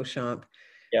Antoine Beauchamp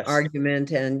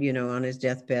argument. And, you know, on his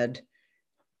deathbed,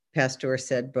 Pasteur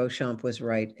said Beauchamp was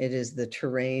right. It is the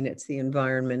terrain, it's the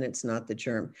environment, it's not the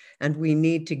germ. And we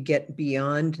need to get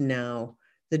beyond now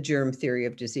the germ theory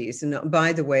of disease. And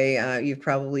by the way, you've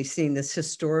probably seen this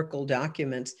historical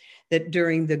documents that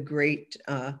during the great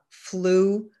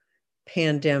flu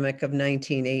pandemic of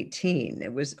 1918,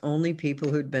 it was only people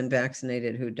who'd been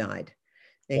vaccinated who died.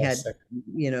 They had,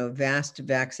 you know, vast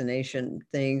vaccination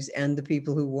things, and the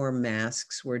people who wore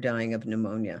masks were dying of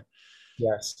pneumonia.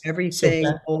 Yes. Everything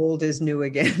old is new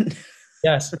again.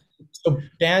 Yes. So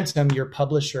Bantam, your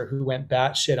publisher, who went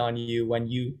batshit on you when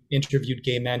you interviewed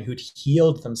gay men who'd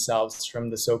healed themselves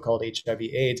from the so-called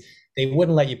HIV/AIDS, they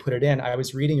wouldn't let you put it in. I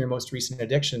was reading your most recent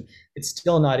addiction. It's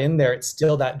still not in there. It's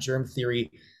still that germ theory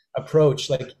approach.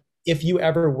 Like, if you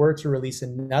ever were to release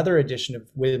another edition of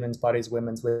Women's Bodies,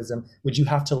 Women's Wisdom, would you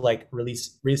have to like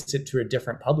release it to a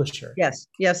different publisher?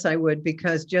 Yes, I would,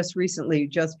 because just recently,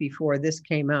 just before this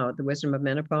came out, The Wisdom of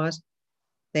Menopause,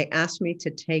 they asked me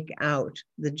to take out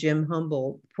the Jim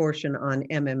Humble portion on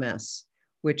MMS,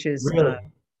 which is, really?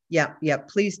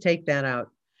 Please take that out.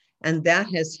 And that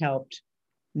has helped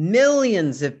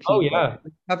millions of people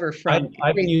recover from.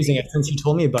 I've been using it since you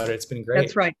told me about it. It's been great.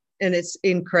 That's right. And it's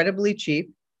incredibly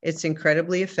cheap. It's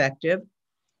incredibly effective.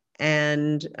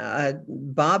 And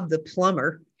Bob the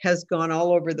plumber has gone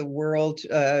all over the world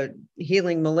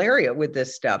healing malaria with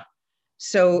this stuff.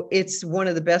 So it's one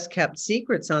of the best kept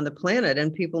secrets on the planet,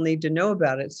 and people need to know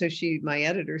about it. So my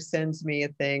editor sends me a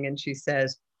thing and she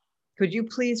says, could you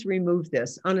please remove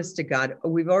this? Honest to God,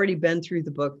 we've already been through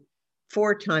the book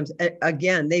 4 times.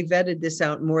 Again, they vetted this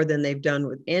out more than they've done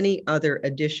with any other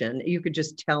edition. You could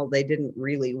just tell they didn't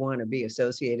really want to be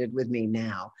associated with me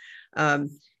now.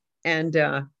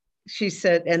 She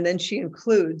said, and then she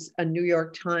includes a New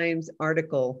York Times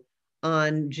article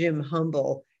on Jim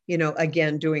Humble, you know,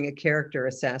 again, doing a character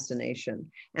assassination.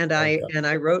 And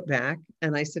I wrote back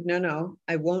and I said, no,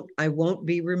 I won't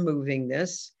be removing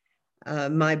this.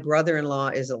 My brother-in-law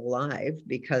is alive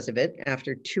because of it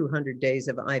after 200 days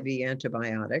of IV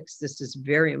antibiotics. This is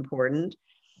very important.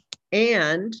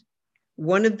 And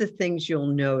one of the things you'll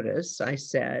notice, I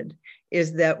said,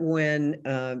 is that when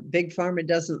Big Pharma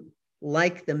doesn't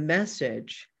like the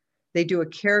message, they do a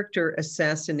character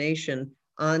assassination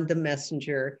on the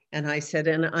messenger. And I said,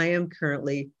 and I am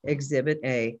currently Exhibit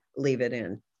A, leave it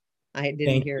in. I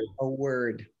didn't hear a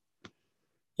word.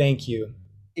 Thank you.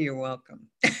 You're welcome.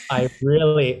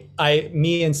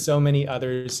 Me and so many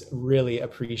others really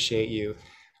appreciate you.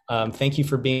 Thank you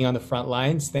for being on the front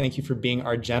lines. Thank you for being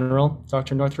our general,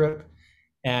 Dr. Northrup.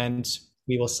 And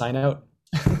we will sign out.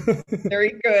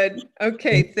 Very good.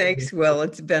 Okay, thanks, Will.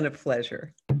 It's been a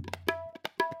pleasure.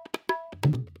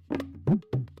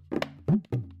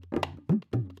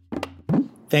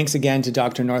 Thanks again to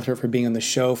Dr. Northrup for being on the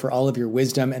show, for all of your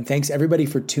wisdom, and thanks everybody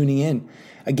for tuning in.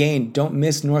 Again, don't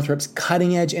miss Northrup's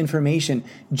cutting-edge information.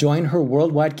 Join her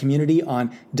worldwide community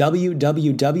on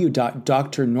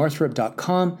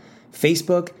www.drnorthrup.com,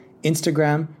 Facebook,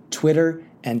 Instagram, Twitter,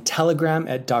 and Telegram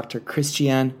at Dr.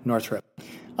 Christiane Northrup.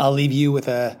 I'll leave you with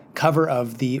a cover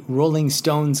of the Rolling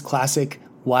Stones classic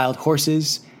Wild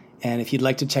Horses. And if you'd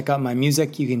like to check out my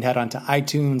music, you can head on to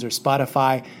iTunes or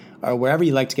Spotify or wherever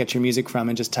you like to get your music from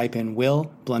and just type in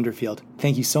Will Blunderfield.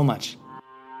 Thank you so much.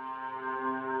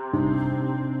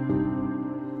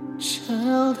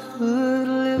 Childhood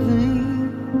living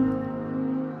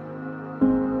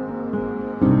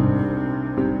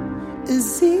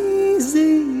is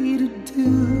easy to do.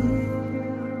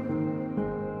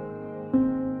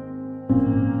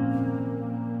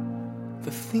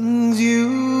 The things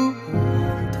you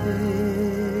wanted,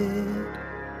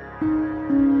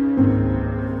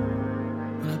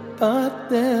 when I bought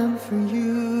them for you.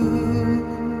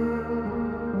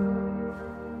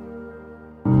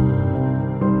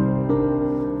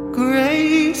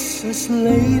 Gracious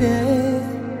lady,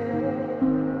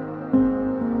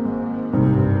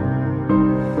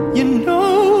 you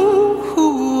know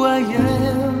who I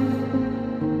am.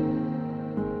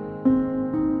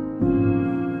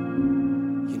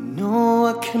 You know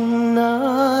I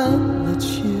cannot let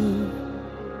you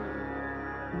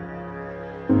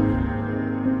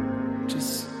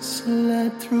just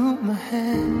slide through my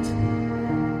hands.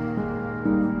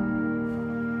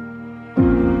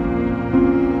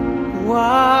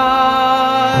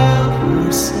 Wild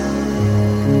horses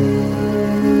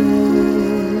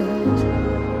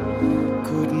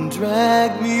couldn't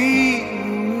drag me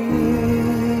away.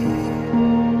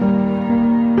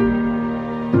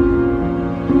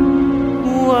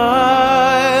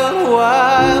 Wild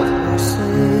horses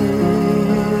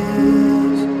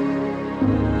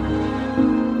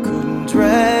couldn't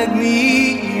drag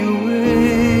me away.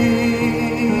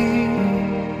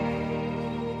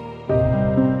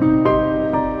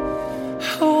 I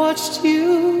watched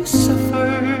you suffer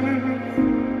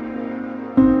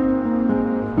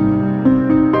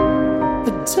a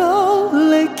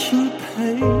dull aching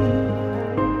pain.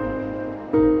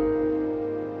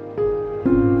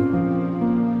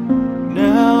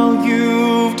 Now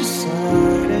you've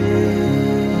decided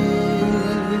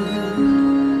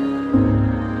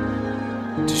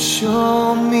to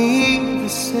show me the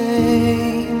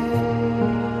same.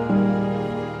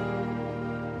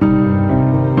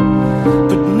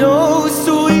 But no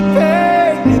sweet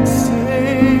pain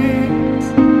exists,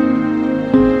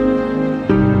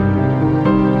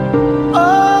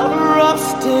 or rough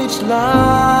stage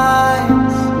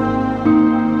lines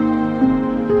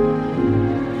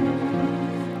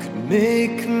could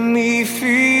make me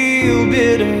feel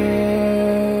bitter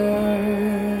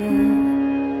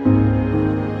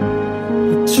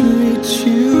or treat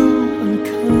you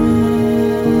unkind.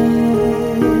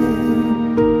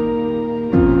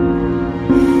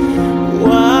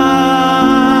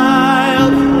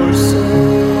 Wild horses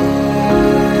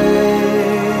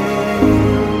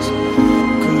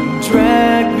couldn't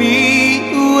drag me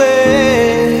away.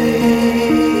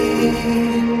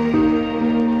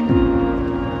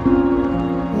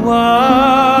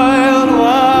 Wild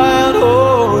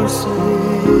horses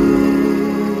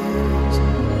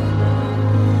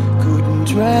couldn't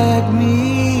drag me